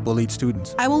to help bullied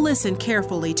students. I will listen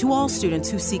carefully to all students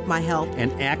who seek my help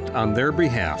and act on their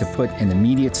behalf to put an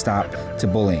immediate stop to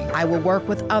bullying. I will work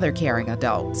with other caring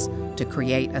adults to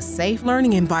create a safe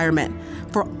learning environment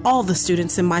for all the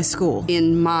students in my school.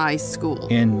 In my school.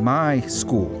 In my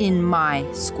school. In my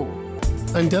school.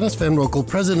 I'm Dennis Van Rokel,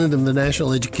 president of the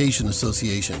National Education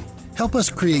Association. Help us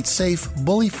create safe,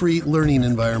 bully-free learning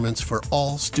environments for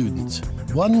all students.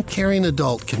 One caring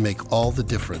adult can make all the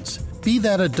difference. Be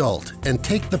that adult and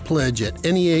take the pledge at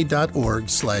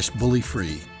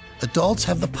nea.org/bullyfree. Adults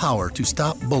have the power to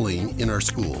stop bullying in our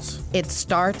schools. It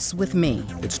starts with me.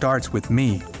 It starts with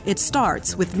me. It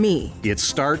starts with me. It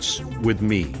starts with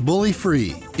me. Bully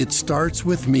free. It starts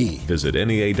with me. Visit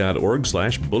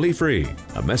nea.org/bullyfree.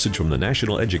 A message from the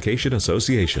National Education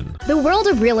Association. The world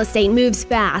of real estate moves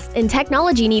fast, and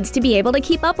technology needs to be able to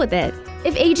keep up with it.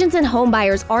 If agents and home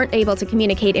buyers aren't able to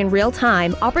communicate in real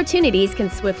time, opportunities can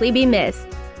swiftly be missed.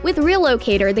 With Real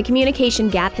Locator, the communication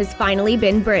gap has finally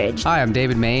been bridged. Hi, I'm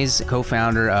David Mays,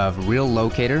 co-founder of Real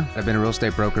Locator. I've been a real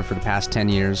estate broker for the past 10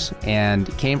 years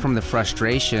and came from the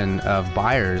frustration of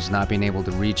buyers not being able to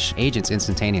reach agents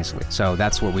instantaneously. So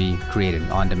that's what we created,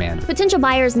 on demand. Potential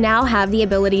buyers now have the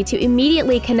ability to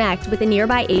immediately connect with a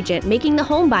nearby agent, making the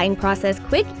home buying process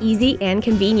quick, easy, and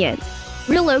convenient.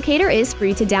 Real Locator is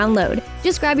free to download.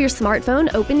 Just grab your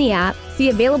smartphone, open the app, see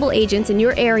available agents in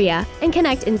your area, and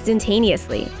connect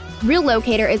instantaneously. Real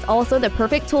Locator is also the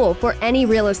perfect tool for any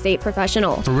real estate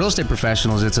professional. For real estate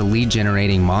professionals, it's a lead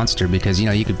generating monster because,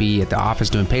 you could be at the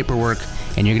office doing paperwork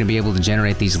and you're going to be able to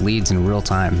generate these leads in real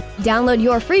time. Download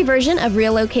your free version of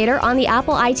Real Locator on the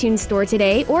Apple iTunes Store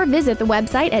today or visit the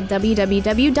website at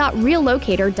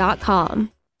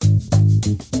www.reallocator.com.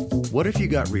 What if you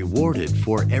got rewarded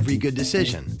for every good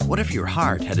decision? What if your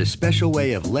heart had a special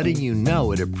way of letting you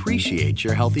know it appreciates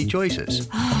your healthy choices?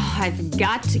 Oh, I've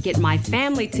got to get my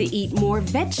family to eat more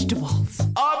vegetables.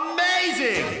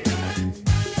 Amazing!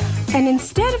 And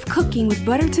instead of cooking with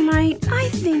butter tonight, I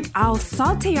think I'll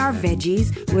saute our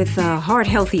veggies with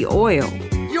heart-healthy oil.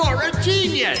 You're a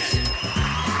genius!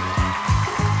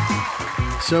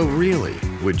 So really,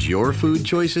 would your food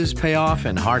choices pay off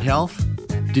in heart health?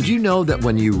 Did you know that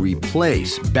when you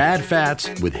replace bad fats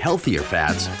with healthier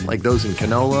fats, like those in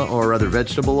canola or other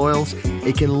vegetable oils,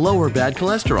 it can lower bad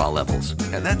cholesterol levels,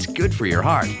 and that's good for your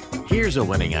heart. Here's a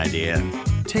winning idea.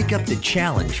 Take up the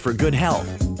challenge for good health,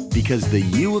 because the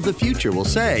you of the future will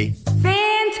say,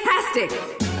 Fantastic!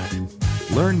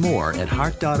 Learn more at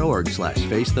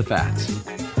heart.org/facethefats.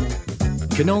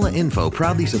 Canola Info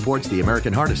proudly supports the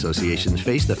American Heart Association's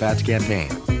Face the Fats campaign.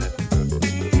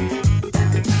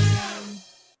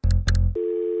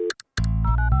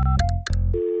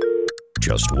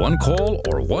 Just one call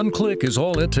or one click is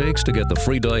all it takes to get the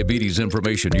free diabetes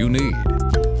information you need.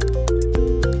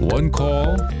 One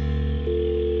call,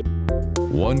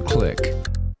 one click.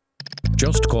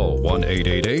 Just call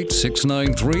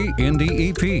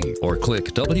 1-888-693-NDEP or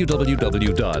click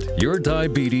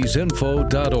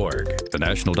www.yourdiabetesinfo.org. The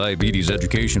National Diabetes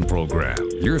Education Program,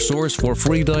 your source for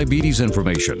free diabetes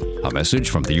information. A message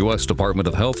from the U.S. Department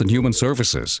of Health and Human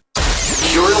Services.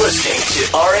 You're listening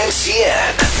to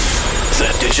RNCN, the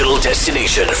digital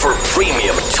destination for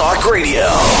premium talk radio.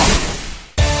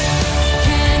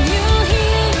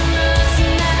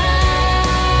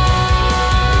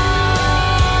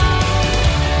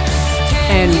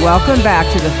 And welcome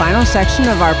back to the final section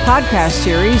of our podcast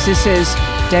series. This is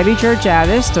Debbie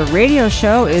Georgatis. The radio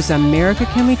show is America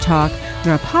Can We Talk,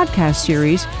 and our podcast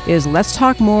series is Let's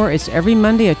Talk More. It's every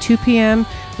Monday at 2 p.m.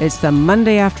 It's the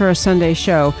Monday after a Sunday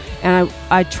show. And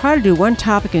I try to do one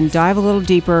topic and dive a little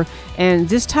deeper. And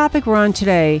this topic we're on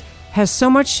today has so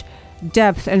much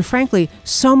depth and, frankly,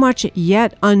 so much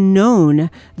yet unknown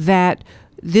that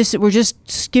we're just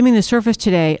skimming the surface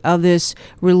today of this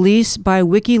release by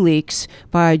Wikileaks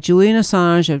by Julian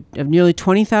Assange of nearly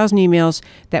 20,000 emails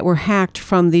that were hacked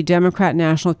from the Democrat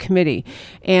National Committee.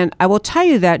 And I will tell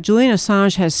you that Julian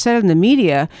Assange has said in the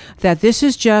media that this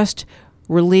is just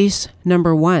release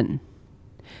number one.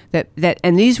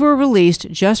 And these were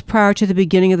released just prior to the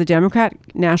beginning of the Democrat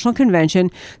National Convention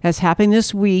that's happening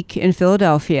this week in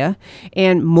Philadelphia,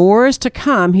 and more is to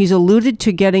come. He's alluded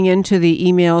to getting into the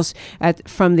emails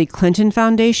from the Clinton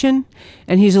Foundation,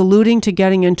 and he's alluding to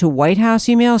getting into White House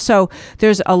emails. So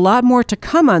there's a lot more to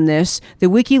come on this. The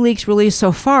WikiLeaks release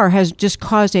so far has just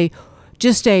caused a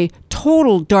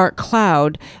total dark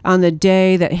cloud on the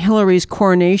day that Hillary's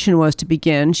coronation was to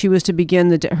begin. She was to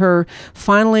begin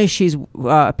finally she's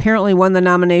apparently won the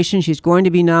nomination. She's going to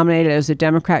be nominated as the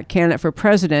Democrat candidate for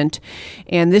president.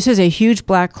 And this is a huge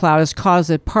black cloud. It's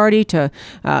caused the party to,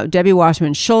 Debbie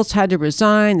Wasserman Schultz had to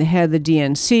resign, the head of the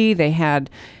DNC. They had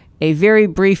a very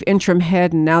brief interim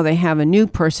head, and now they have a new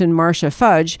person, Marcia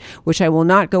Fudge, which I will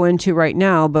not go into right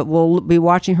now, but we'll be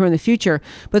watching her in the future.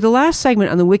 But the last segment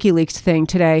on the WikiLeaks thing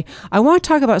today, I want to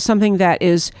talk about something that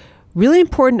is really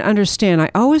important to understand.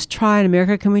 I always try in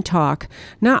America Can We Talk.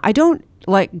 Now, I don't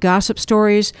like gossip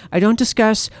stories. I don't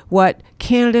discuss what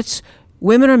candidates,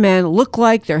 women or men, look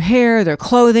like, their hair, their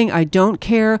clothing. I don't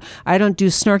care. I don't do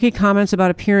snarky comments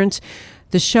about appearance.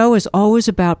 The show is always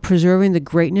about preserving the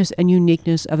greatness and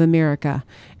uniqueness of America.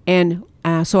 And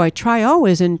so I try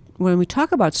always, and when we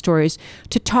talk about stories,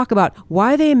 to talk about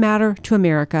why they matter to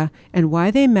America and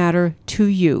why they matter to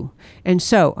you. And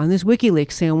so on this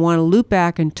WikiLeaks thing, I want to loop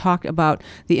back and talk about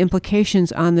the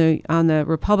implications on the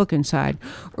Republican side.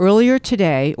 Earlier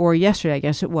today, or yesterday I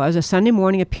guess it was, a Sunday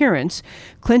morning appearance,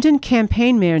 Clinton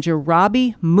campaign manager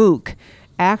Robbie Mook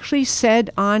actually said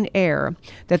on air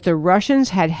that the Russians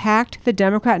had hacked the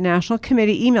Democrat National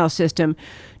Committee email system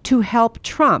to help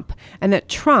Trump, and that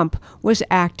Trump was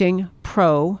acting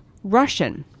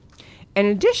pro-Russian. In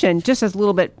addition, just as a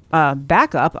little bit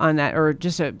backup on that, or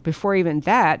just before even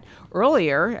that,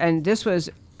 earlier, and this was,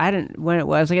 I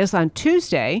guess on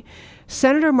Tuesday,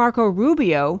 Senator Marco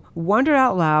Rubio wondered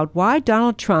out loud why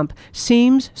Donald Trump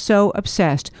seems so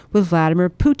obsessed with Vladimir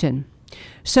Putin.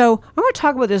 So I want to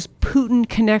talk about this Putin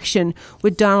connection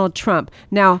with Donald Trump.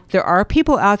 Now, there are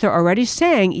people out there already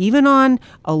saying, even on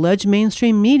alleged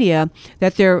mainstream media,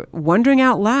 that they're wondering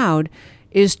out loud,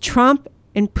 is Trump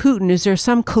and Putin, is there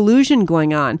some collusion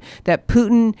going on? That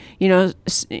Putin,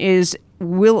 is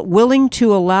willing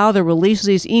to allow the release of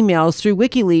these emails through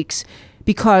WikiLeaks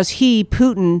because he,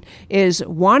 Putin, is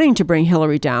wanting to bring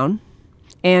Hillary down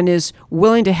and is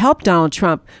willing to help Donald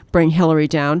Trump bring Hillary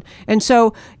down. And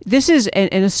so this is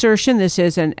an assertion, this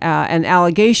is an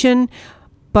allegation.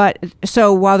 But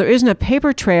so while there isn't a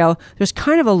paper trail, there's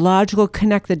kind of a logical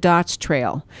connect the dots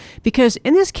trail. Because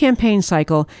in this campaign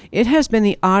cycle, it has been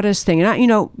the oddest thing.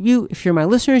 And if you're my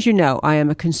listeners, I am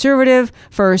a conservative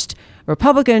first,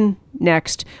 Republican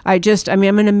next. I'm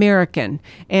an American.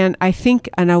 And I think,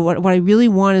 what I really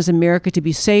want is America to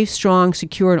be safe, strong,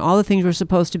 secure, and all the things we're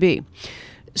supposed to be.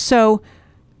 So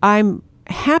I'm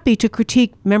happy to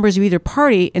critique members of either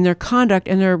party in their conduct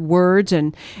and their words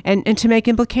and to make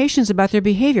implications about their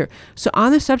behavior. So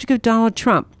on the subject of Donald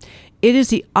Trump, it is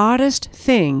the oddest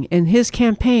thing in his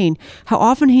campaign how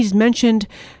often he's mentioned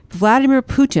Vladimir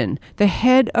Putin, the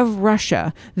head of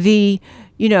Russia, the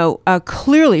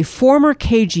clearly former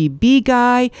KGB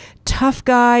guy, tough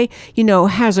guy,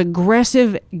 has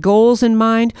aggressive goals in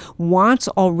mind, wants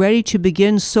already to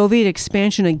begin Soviet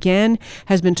expansion again,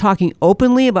 has been talking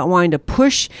openly about wanting to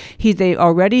push. They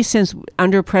already, since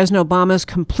under President Obama's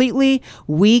completely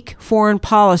weak foreign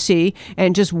policy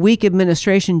and just weak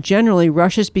administration generally,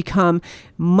 Russia's become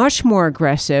much more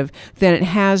aggressive than it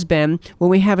has been when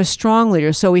we have a strong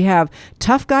leader. So we have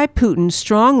tough guy Putin,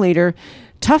 strong leader,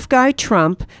 tough guy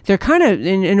Trump. They're kind of,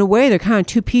 in a way, they're kind of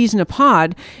two peas in a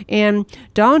pod. And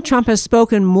Donald Trump has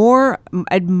spoken more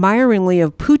admiringly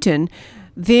of Putin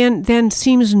than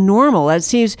seems normal.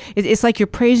 It's like you're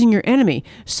praising your enemy.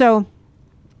 So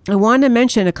I wanted to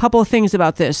mention a couple of things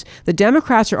about this. The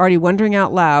Democrats are already wondering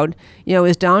out loud,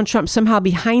 is Donald Trump somehow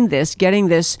behind this, getting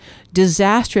this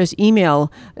disastrous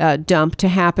email dump to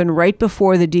happen right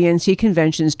before the DNC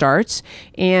convention starts,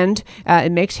 and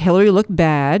it makes Hillary look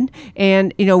bad.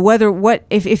 And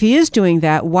if he is doing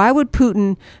that, why would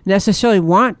Putin necessarily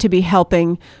want to be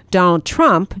helping Donald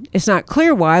Trump? It's not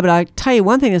clear why, but I'll tell you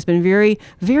one thing that's been very,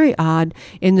 very odd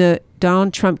in the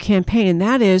Donald Trump campaign, and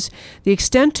that is the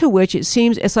extent to which it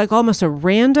seems it's like almost a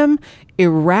random,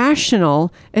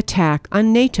 irrational attack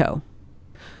on NATO,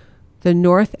 the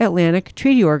North Atlantic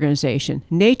Treaty Organization.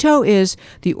 NATO is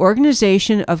the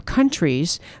organization of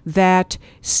countries that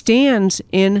stands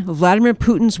in Vladimir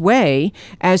Putin's way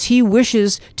as he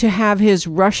wishes to have his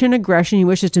Russian aggression. He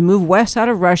wishes to move west out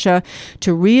of Russia,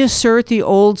 to reassert the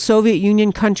old Soviet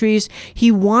Union countries.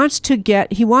 He wants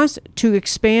to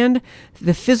expand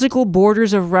the physical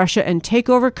borders of Russia and take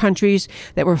over countries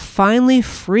that were finally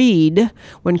freed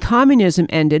when communism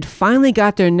ended, finally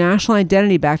got their national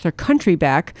identity back, their country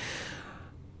back.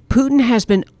 Putin has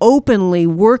been openly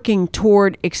working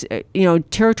toward,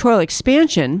 territorial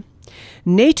expansion.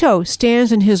 NATO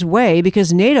stands in his way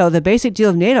because NATO, the basic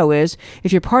deal of NATO is,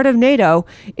 if you're part of NATO,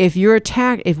 if you're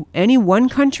attacked, if any one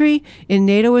country in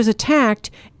NATO is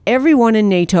attacked, everyone in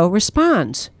NATO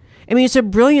responds. I mean, it's a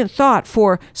brilliant thought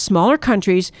for smaller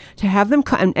countries to have them,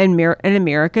 and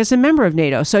America is a member of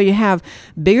NATO. So you have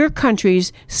bigger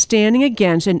countries standing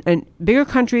against, and bigger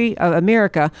country of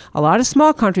America, a lot of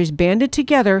small countries banded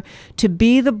together to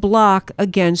be the bloc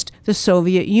against the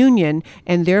Soviet Union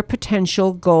and their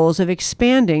potential goals of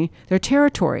expanding their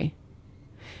territory.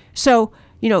 So,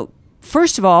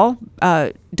 first of all,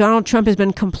 Donald Trump has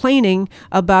been complaining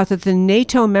about that the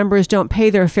NATO members don't pay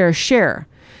their fair share.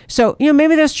 So,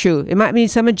 maybe that's true. It might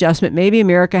need some adjustment. Maybe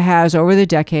America has, over the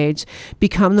decades,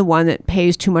 become the one that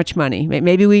pays too much money.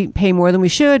 Maybe we pay more than we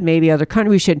should. Maybe other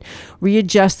countries should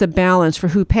readjust the balance for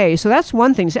who pays. So that's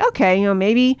one thing. Say, okay,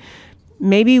 maybe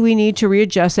we need to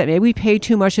readjust that. Maybe we pay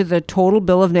too much of the total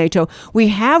bill of NATO. We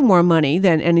have more money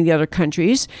than any of the other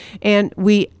countries. And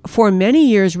we, for many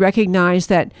years, recognized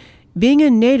that being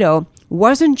in NATO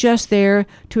wasn't just there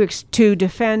to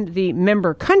defend the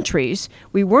member countries.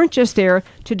 We weren't just there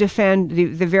to defend the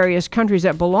various countries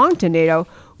that belong to NATO.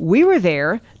 We were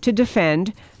there to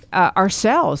defend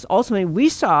ourselves. Ultimately, we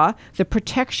saw the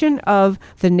protection of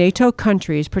the NATO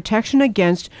countries, protection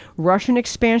against Russian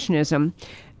expansionism,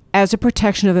 as a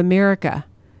protection of America,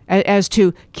 as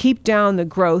to keep down the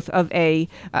growth of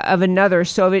another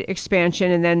Soviet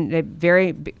expansion, and then it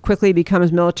very quickly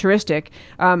becomes militaristic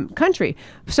country.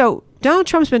 So Donald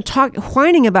Trump's been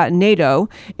whining about NATO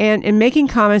and making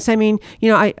comments. I mean,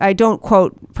 I don't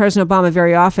quote President Obama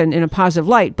very often in a positive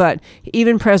light, but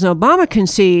even President Obama can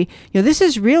see, this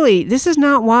is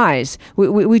not wise.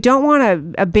 We don't want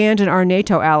to abandon our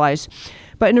NATO allies.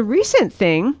 But in a recent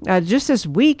thing, just this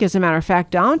week, as a matter of fact,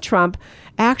 Donald Trump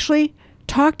actually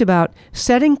talked about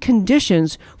setting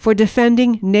conditions for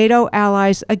defending NATO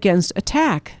allies against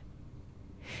attack.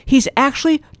 He's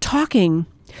actually talking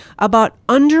about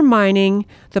undermining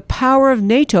the power of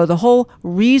NATO, the whole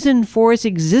reason for its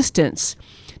existence,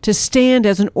 to stand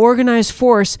as an organized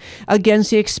force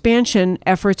against the expansion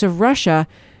efforts of Russia.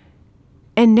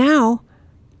 And now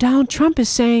Donald Trump is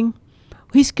saying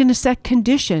he's going to set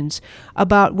conditions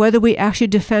about whether we actually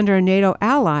defend our NATO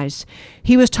allies.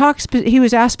 He was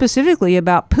asked specifically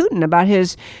about Putin, about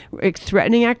his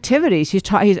threatening activities.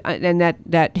 And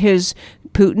that his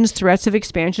Putin's threats of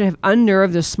expansion have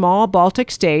unnerved the small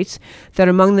Baltic states that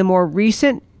are among the more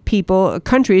recent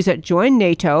countries that joined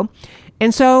NATO.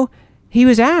 And so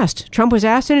Trump was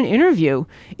asked in an interview,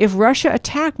 if Russia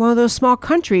attacked one of those small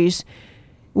countries,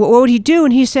 what would he do?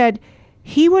 And he said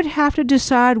he would have to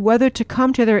decide whether to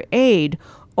come to their aid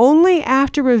only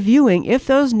after reviewing if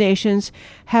those nations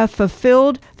have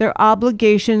fulfilled their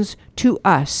obligations to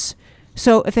us.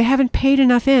 So if they haven't paid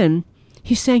enough in,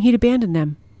 he's saying he'd abandon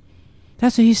them.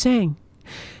 That's what he's saying.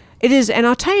 It is, and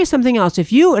I'll tell you something else.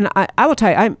 If you and I will tell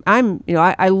you,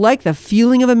 I like the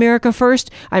feeling of America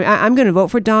first. I'm going to vote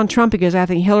for Donald Trump because I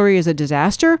think Hillary is a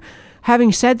disaster.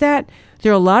 Having said that,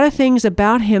 there are a lot of things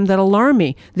about him that alarm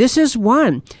me. This is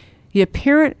one: the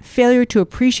apparent failure to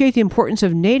appreciate the importance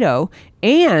of NATO,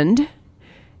 and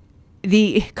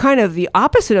the kind of the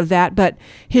opposite of that, but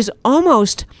his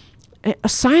almost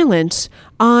silence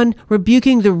on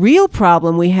rebuking the real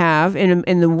problem we have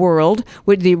in the world,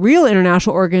 with the real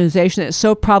international organization that's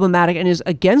so problematic and is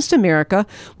against America,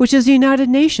 which is the United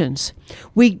Nations.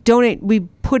 We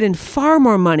put in far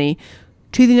more money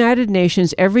to the United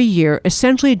Nations every year,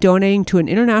 essentially donating to an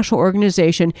international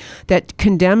organization that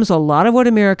condemns a lot of what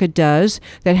America does,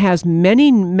 that has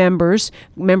many member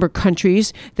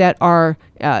countries that are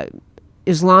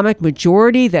Islamic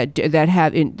majority, that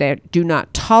do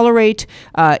not tolerate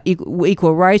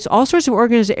equal rights, all sorts of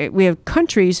organizations. We have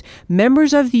countries,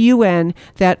 members of the UN,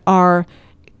 that are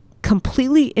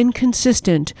completely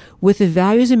inconsistent with the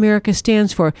values America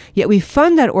stands for. Yet we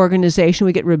fund that organization.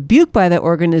 We get rebuked by that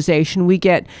organization. We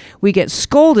get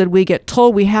scolded. We get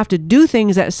told we have to do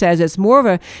things that says it's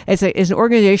an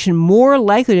organization more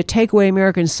likely to take away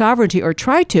American sovereignty, or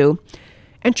try to.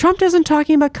 And Trump isn't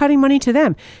talking about cutting money to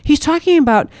them. He's talking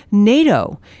about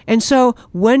NATO. And so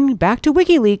back to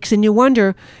Wikileaks, and you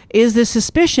wonder, is the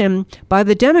suspicion by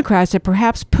the Democrats that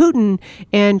perhaps Putin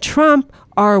and Trump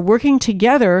are working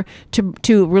together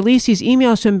to release these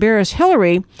emails to embarrass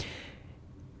Hillary?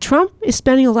 Trump is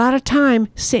spending a lot of time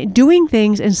doing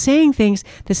things and saying things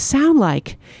that sound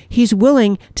like he's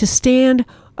willing to stand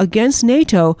against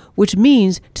NATO, which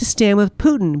means to stand with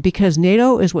Putin, because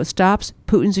NATO is what stops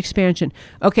Putin's expansion.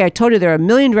 Okay, I told you there are a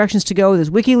million directions to go with this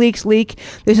WikiLeaks leak.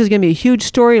 This is going to be a huge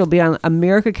story. It'll be on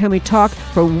America Can We Talk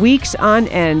for weeks on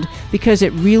end, because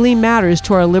it really matters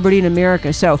to our liberty in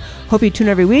America. So hope you tune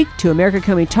every week to America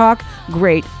Can We Talk.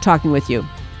 Great talking with you.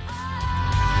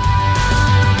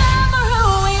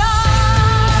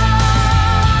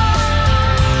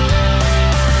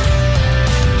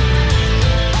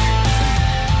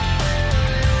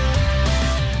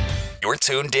 You're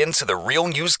tuned in to the Real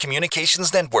News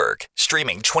Communications Network,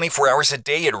 streaming 24 hours a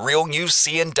day at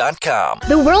realnewscn.com.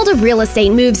 The world of real estate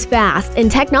moves fast, and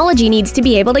technology needs to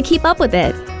be able to keep up with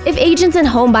it. If agents and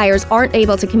home buyers aren't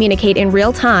able to communicate in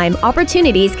real time,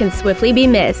 opportunities can swiftly be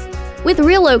missed. With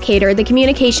Real Locator, the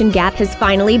communication gap has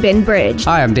finally been bridged.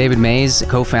 Hi, I'm David Mays,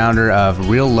 co-founder of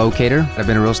Real Locator. I've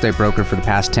been a real estate broker for the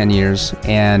past 10 years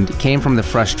and came from the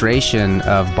frustration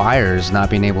of buyers not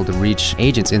being able to reach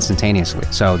agents instantaneously.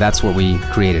 So that's what we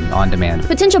created, on demand.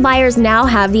 Potential buyers now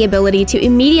have the ability to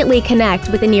immediately connect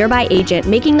with a nearby agent,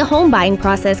 making the home buying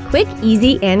process quick,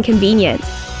 easy, and convenient.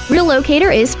 Real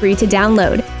Locator is free to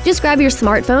download. Just grab your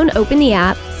smartphone, open the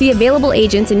app, see available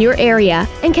agents in your area,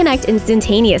 and connect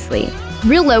instantaneously.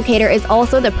 Real Locator is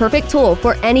also the perfect tool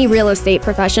for any real estate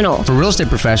professional. For real estate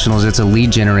professionals, it's a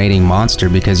lead generating monster,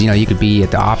 because you could be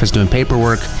at the office doing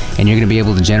paperwork and you're going to be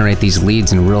able to generate these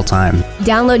leads in real time.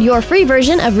 Download your free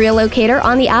version of Real Locator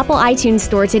on the Apple iTunes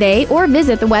Store today, or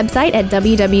visit the website at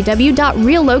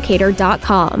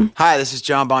www.reallocator.com. Hi, this is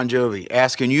John Bon Jovi,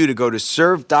 asking you to go to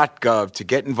serve.gov to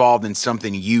get involved in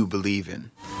something you believe in.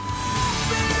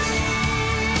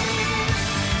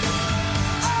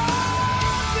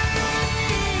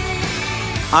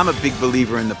 I'm a big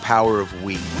believer in the power of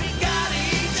we.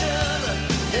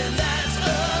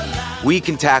 We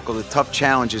can tackle the tough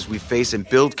challenges we face and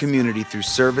build community through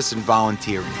service and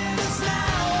volunteering.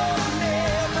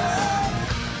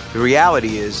 The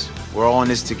reality is, we're all in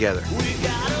this together.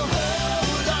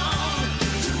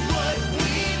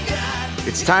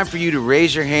 It's time for you to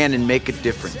raise your hand and make a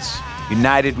difference.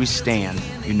 United we stand.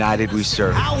 United we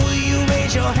serve. How will you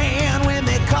raise your hand when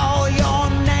they call your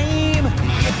name?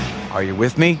 Are you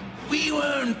with me? We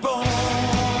weren't born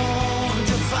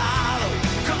to follow.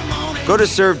 Come on and Go to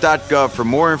serve.gov for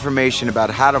more information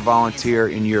about how to volunteer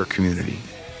in your community.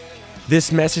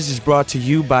 This message is brought to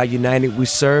you by United We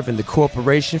Serve and the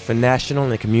Corporation for National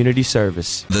and Community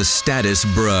Service. The Status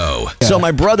Bro. So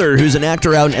my brother, who's an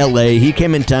actor out in L.A., he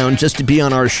came in town just to be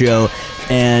on our show.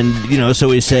 And, so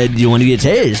he said, do you want to get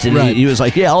tased? And he was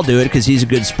like, yeah, I'll do it because he's a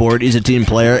good sport. He's a team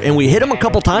player. And we hit him a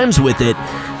couple times with it.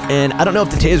 And I don't know if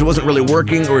the taser wasn't really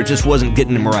working or it just wasn't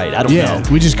getting him right. I don't know. Yeah,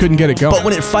 we just couldn't get it going. But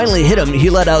when it finally hit him, he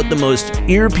let out the most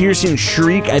ear-piercing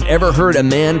shriek I've ever heard a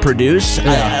man produce.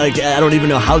 Yeah. I don't even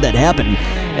know how that happened.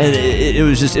 And it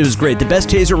was great. The best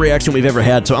taser reaction we've ever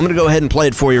had. So I'm going to go ahead and play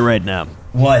it for you right now.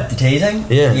 What, the tasing?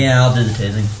 Yeah. Yeah, I'll do the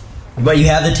tasing. But you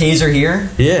have the taser here?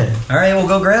 Yeah. All right, we'll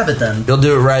go grab it then. You'll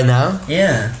do it right now?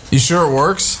 Yeah. You sure it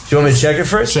works? Do you want me to check it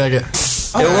first? Check it.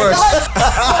 It works.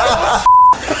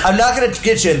 I'm not going to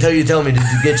get you until you tell me to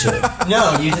get you.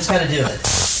 No, you just got to do it.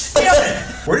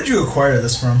 Where did you acquire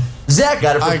this from? Zach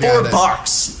got it for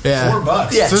 $4. Yeah.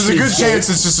 $4? Yeah, so there's a good chance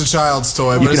it's just a child's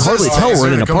toy. You can hardly tell we're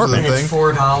in an apartment. It's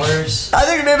 $4. I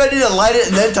think maybe I need to light it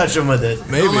and then touch him with it.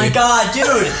 Maybe. Oh my God,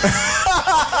 dude.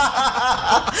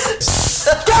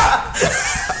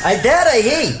 Dad, I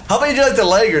hate. How about you do like the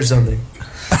leg or something?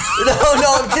 No,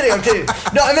 I'm kidding.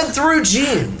 No, I meant through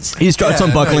jeans. He starts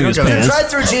unbuckling his pants. Try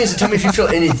through jeans and tell me if you feel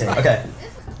anything. Okay.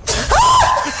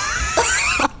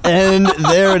 And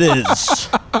there it is.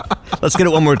 Let's get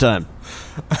it one more time.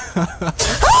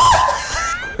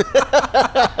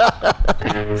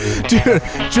 Dude,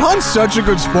 John's such a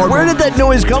good sport. Where did that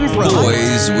noise come from?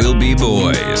 Boys will be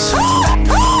boys.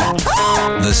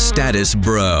 The Status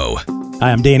Bro.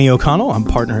 Hi, I'm Danny O'Connell. I'm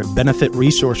partner at Benefit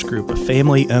Resource Group, a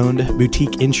family-owned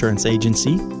boutique insurance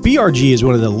agency. BRG is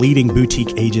one of the leading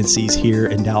boutique agencies here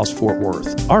in Dallas-Fort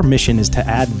Worth. Our mission is to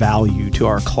add value to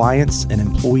our clients' and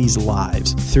employees'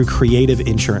 lives through creative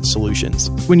insurance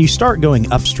solutions. When you start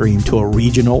going upstream to a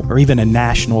regional or even a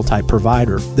national type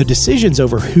provider, the decisions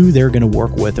over who they're going to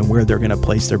work with and where they're going to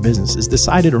place their business is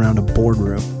decided around a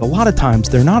boardroom. A lot of times,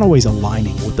 they're not always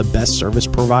aligning with the best service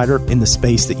provider in the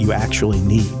space that you actually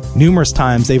need. Numerous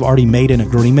times they've already made an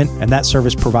agreement, and that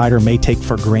service provider may take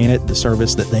for granted the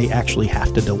service that they actually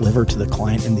have to deliver to the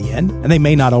client in the end, and they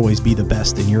may not always be the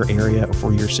best in your area or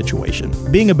for your situation.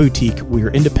 Being a boutique, we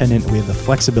are independent and we have the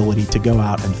flexibility to go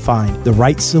out and find the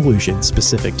right solution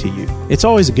specific to you. It's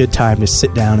always a good time to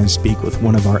sit down and speak with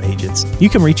one of our agents. You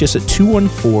can reach us at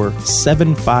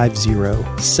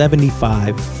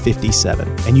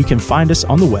 214-750-7557, and you can find us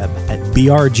on the web at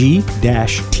brg-tx.com.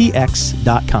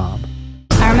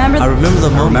 I remember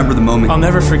the moment. I'll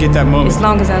never forget that moment. As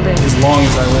long as I live. As long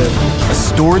as I live. A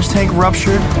storage tank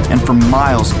ruptured, and for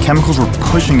miles, chemicals were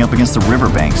pushing up against the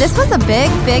riverbanks. This was a big,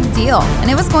 big deal, and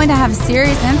it was going to have a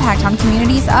serious impact on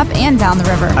communities up and down the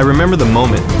river. I remember the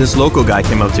moment this local guy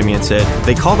came up to me and said,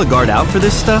 "They call the guard out for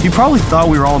this stuff?" You probably thought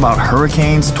we were all about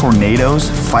hurricanes, tornadoes,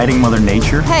 fighting Mother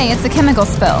Nature. Hey, it's a chemical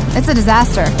spill. It's a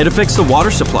disaster. It affects the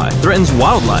water supply, threatens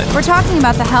wildlife. We're talking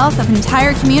about the health of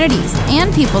entire communities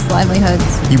and people's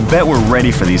livelihoods. You bet we're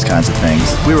ready for these kinds of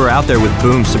things. We were out there with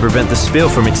booms to prevent the spill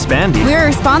from expanding. We are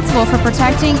responsible for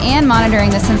protecting and monitoring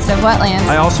the sensitive wetlands.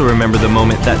 I also remember the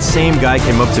moment that same guy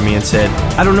came up to me and said,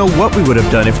 "I don't know what we would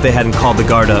have done if they hadn't called the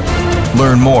guard up."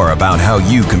 Learn more about how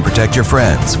you can protect your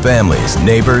friends, families,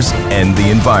 neighbors, and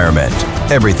the environment.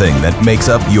 Everything that makes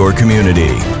up your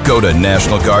community. Go to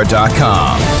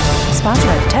NationalGuard.com. Sponsor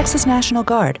of Texas National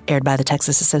Guard, aired by the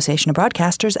Texas Association of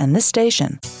Broadcasters and this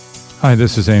station. Hi,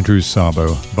 this is Andrew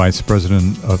Sabo, Vice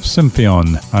President of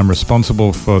Symphion. I'm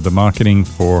responsible for the marketing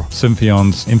for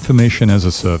Symphion's Information as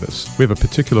a Service. We have a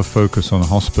particular focus on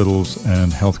hospitals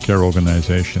and healthcare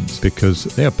organizations because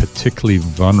they are particularly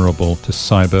vulnerable to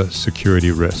cyber security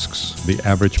risks. The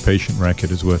average patient record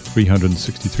is worth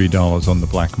 $363 on the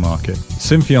black market.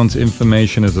 Symphion's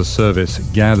Information as a Service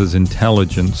gathers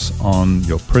intelligence on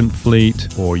your print fleet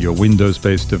or your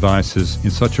Windows-based devices in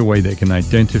such a way they can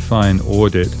identify and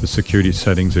audit the security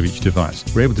settings of each device.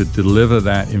 We're able to deliver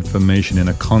that information in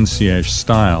a concierge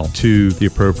style to the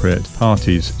appropriate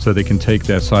parties so they can take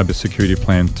their cybersecurity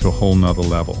plan to a whole nother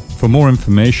level. For more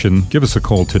information, give us a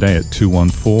call today at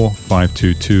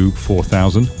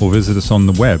 214-522-4000 or visit us on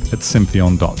the web at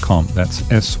symphion.com. That's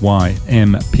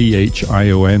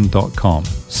symphion.com.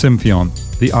 Symphion,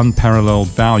 the unparalleled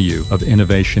value of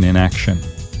innovation in action.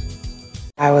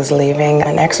 I was leaving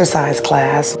an exercise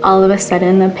class. All of a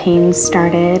sudden, the pain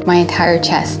started. My entire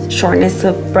chest. Shortness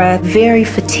of breath, very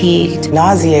fatigued,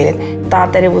 nauseated.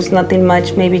 Thought that it was nothing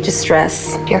much, maybe just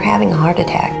stress. You're having a heart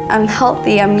attack. I'm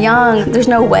healthy, I'm young. There's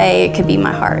no way it could be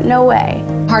my heart. No way.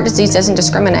 Heart disease doesn't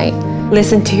discriminate.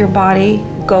 Listen to your body,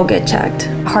 go get checked.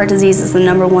 Heart disease is the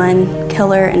 #1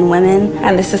 killer in women.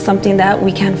 And this is something that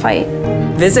we can fight.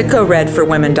 Visit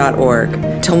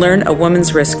GoRedForWomen.org to learn a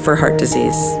woman's risk for heart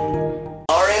disease.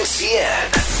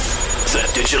 RNCN, the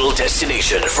digital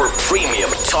destination for premium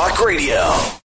talk radio.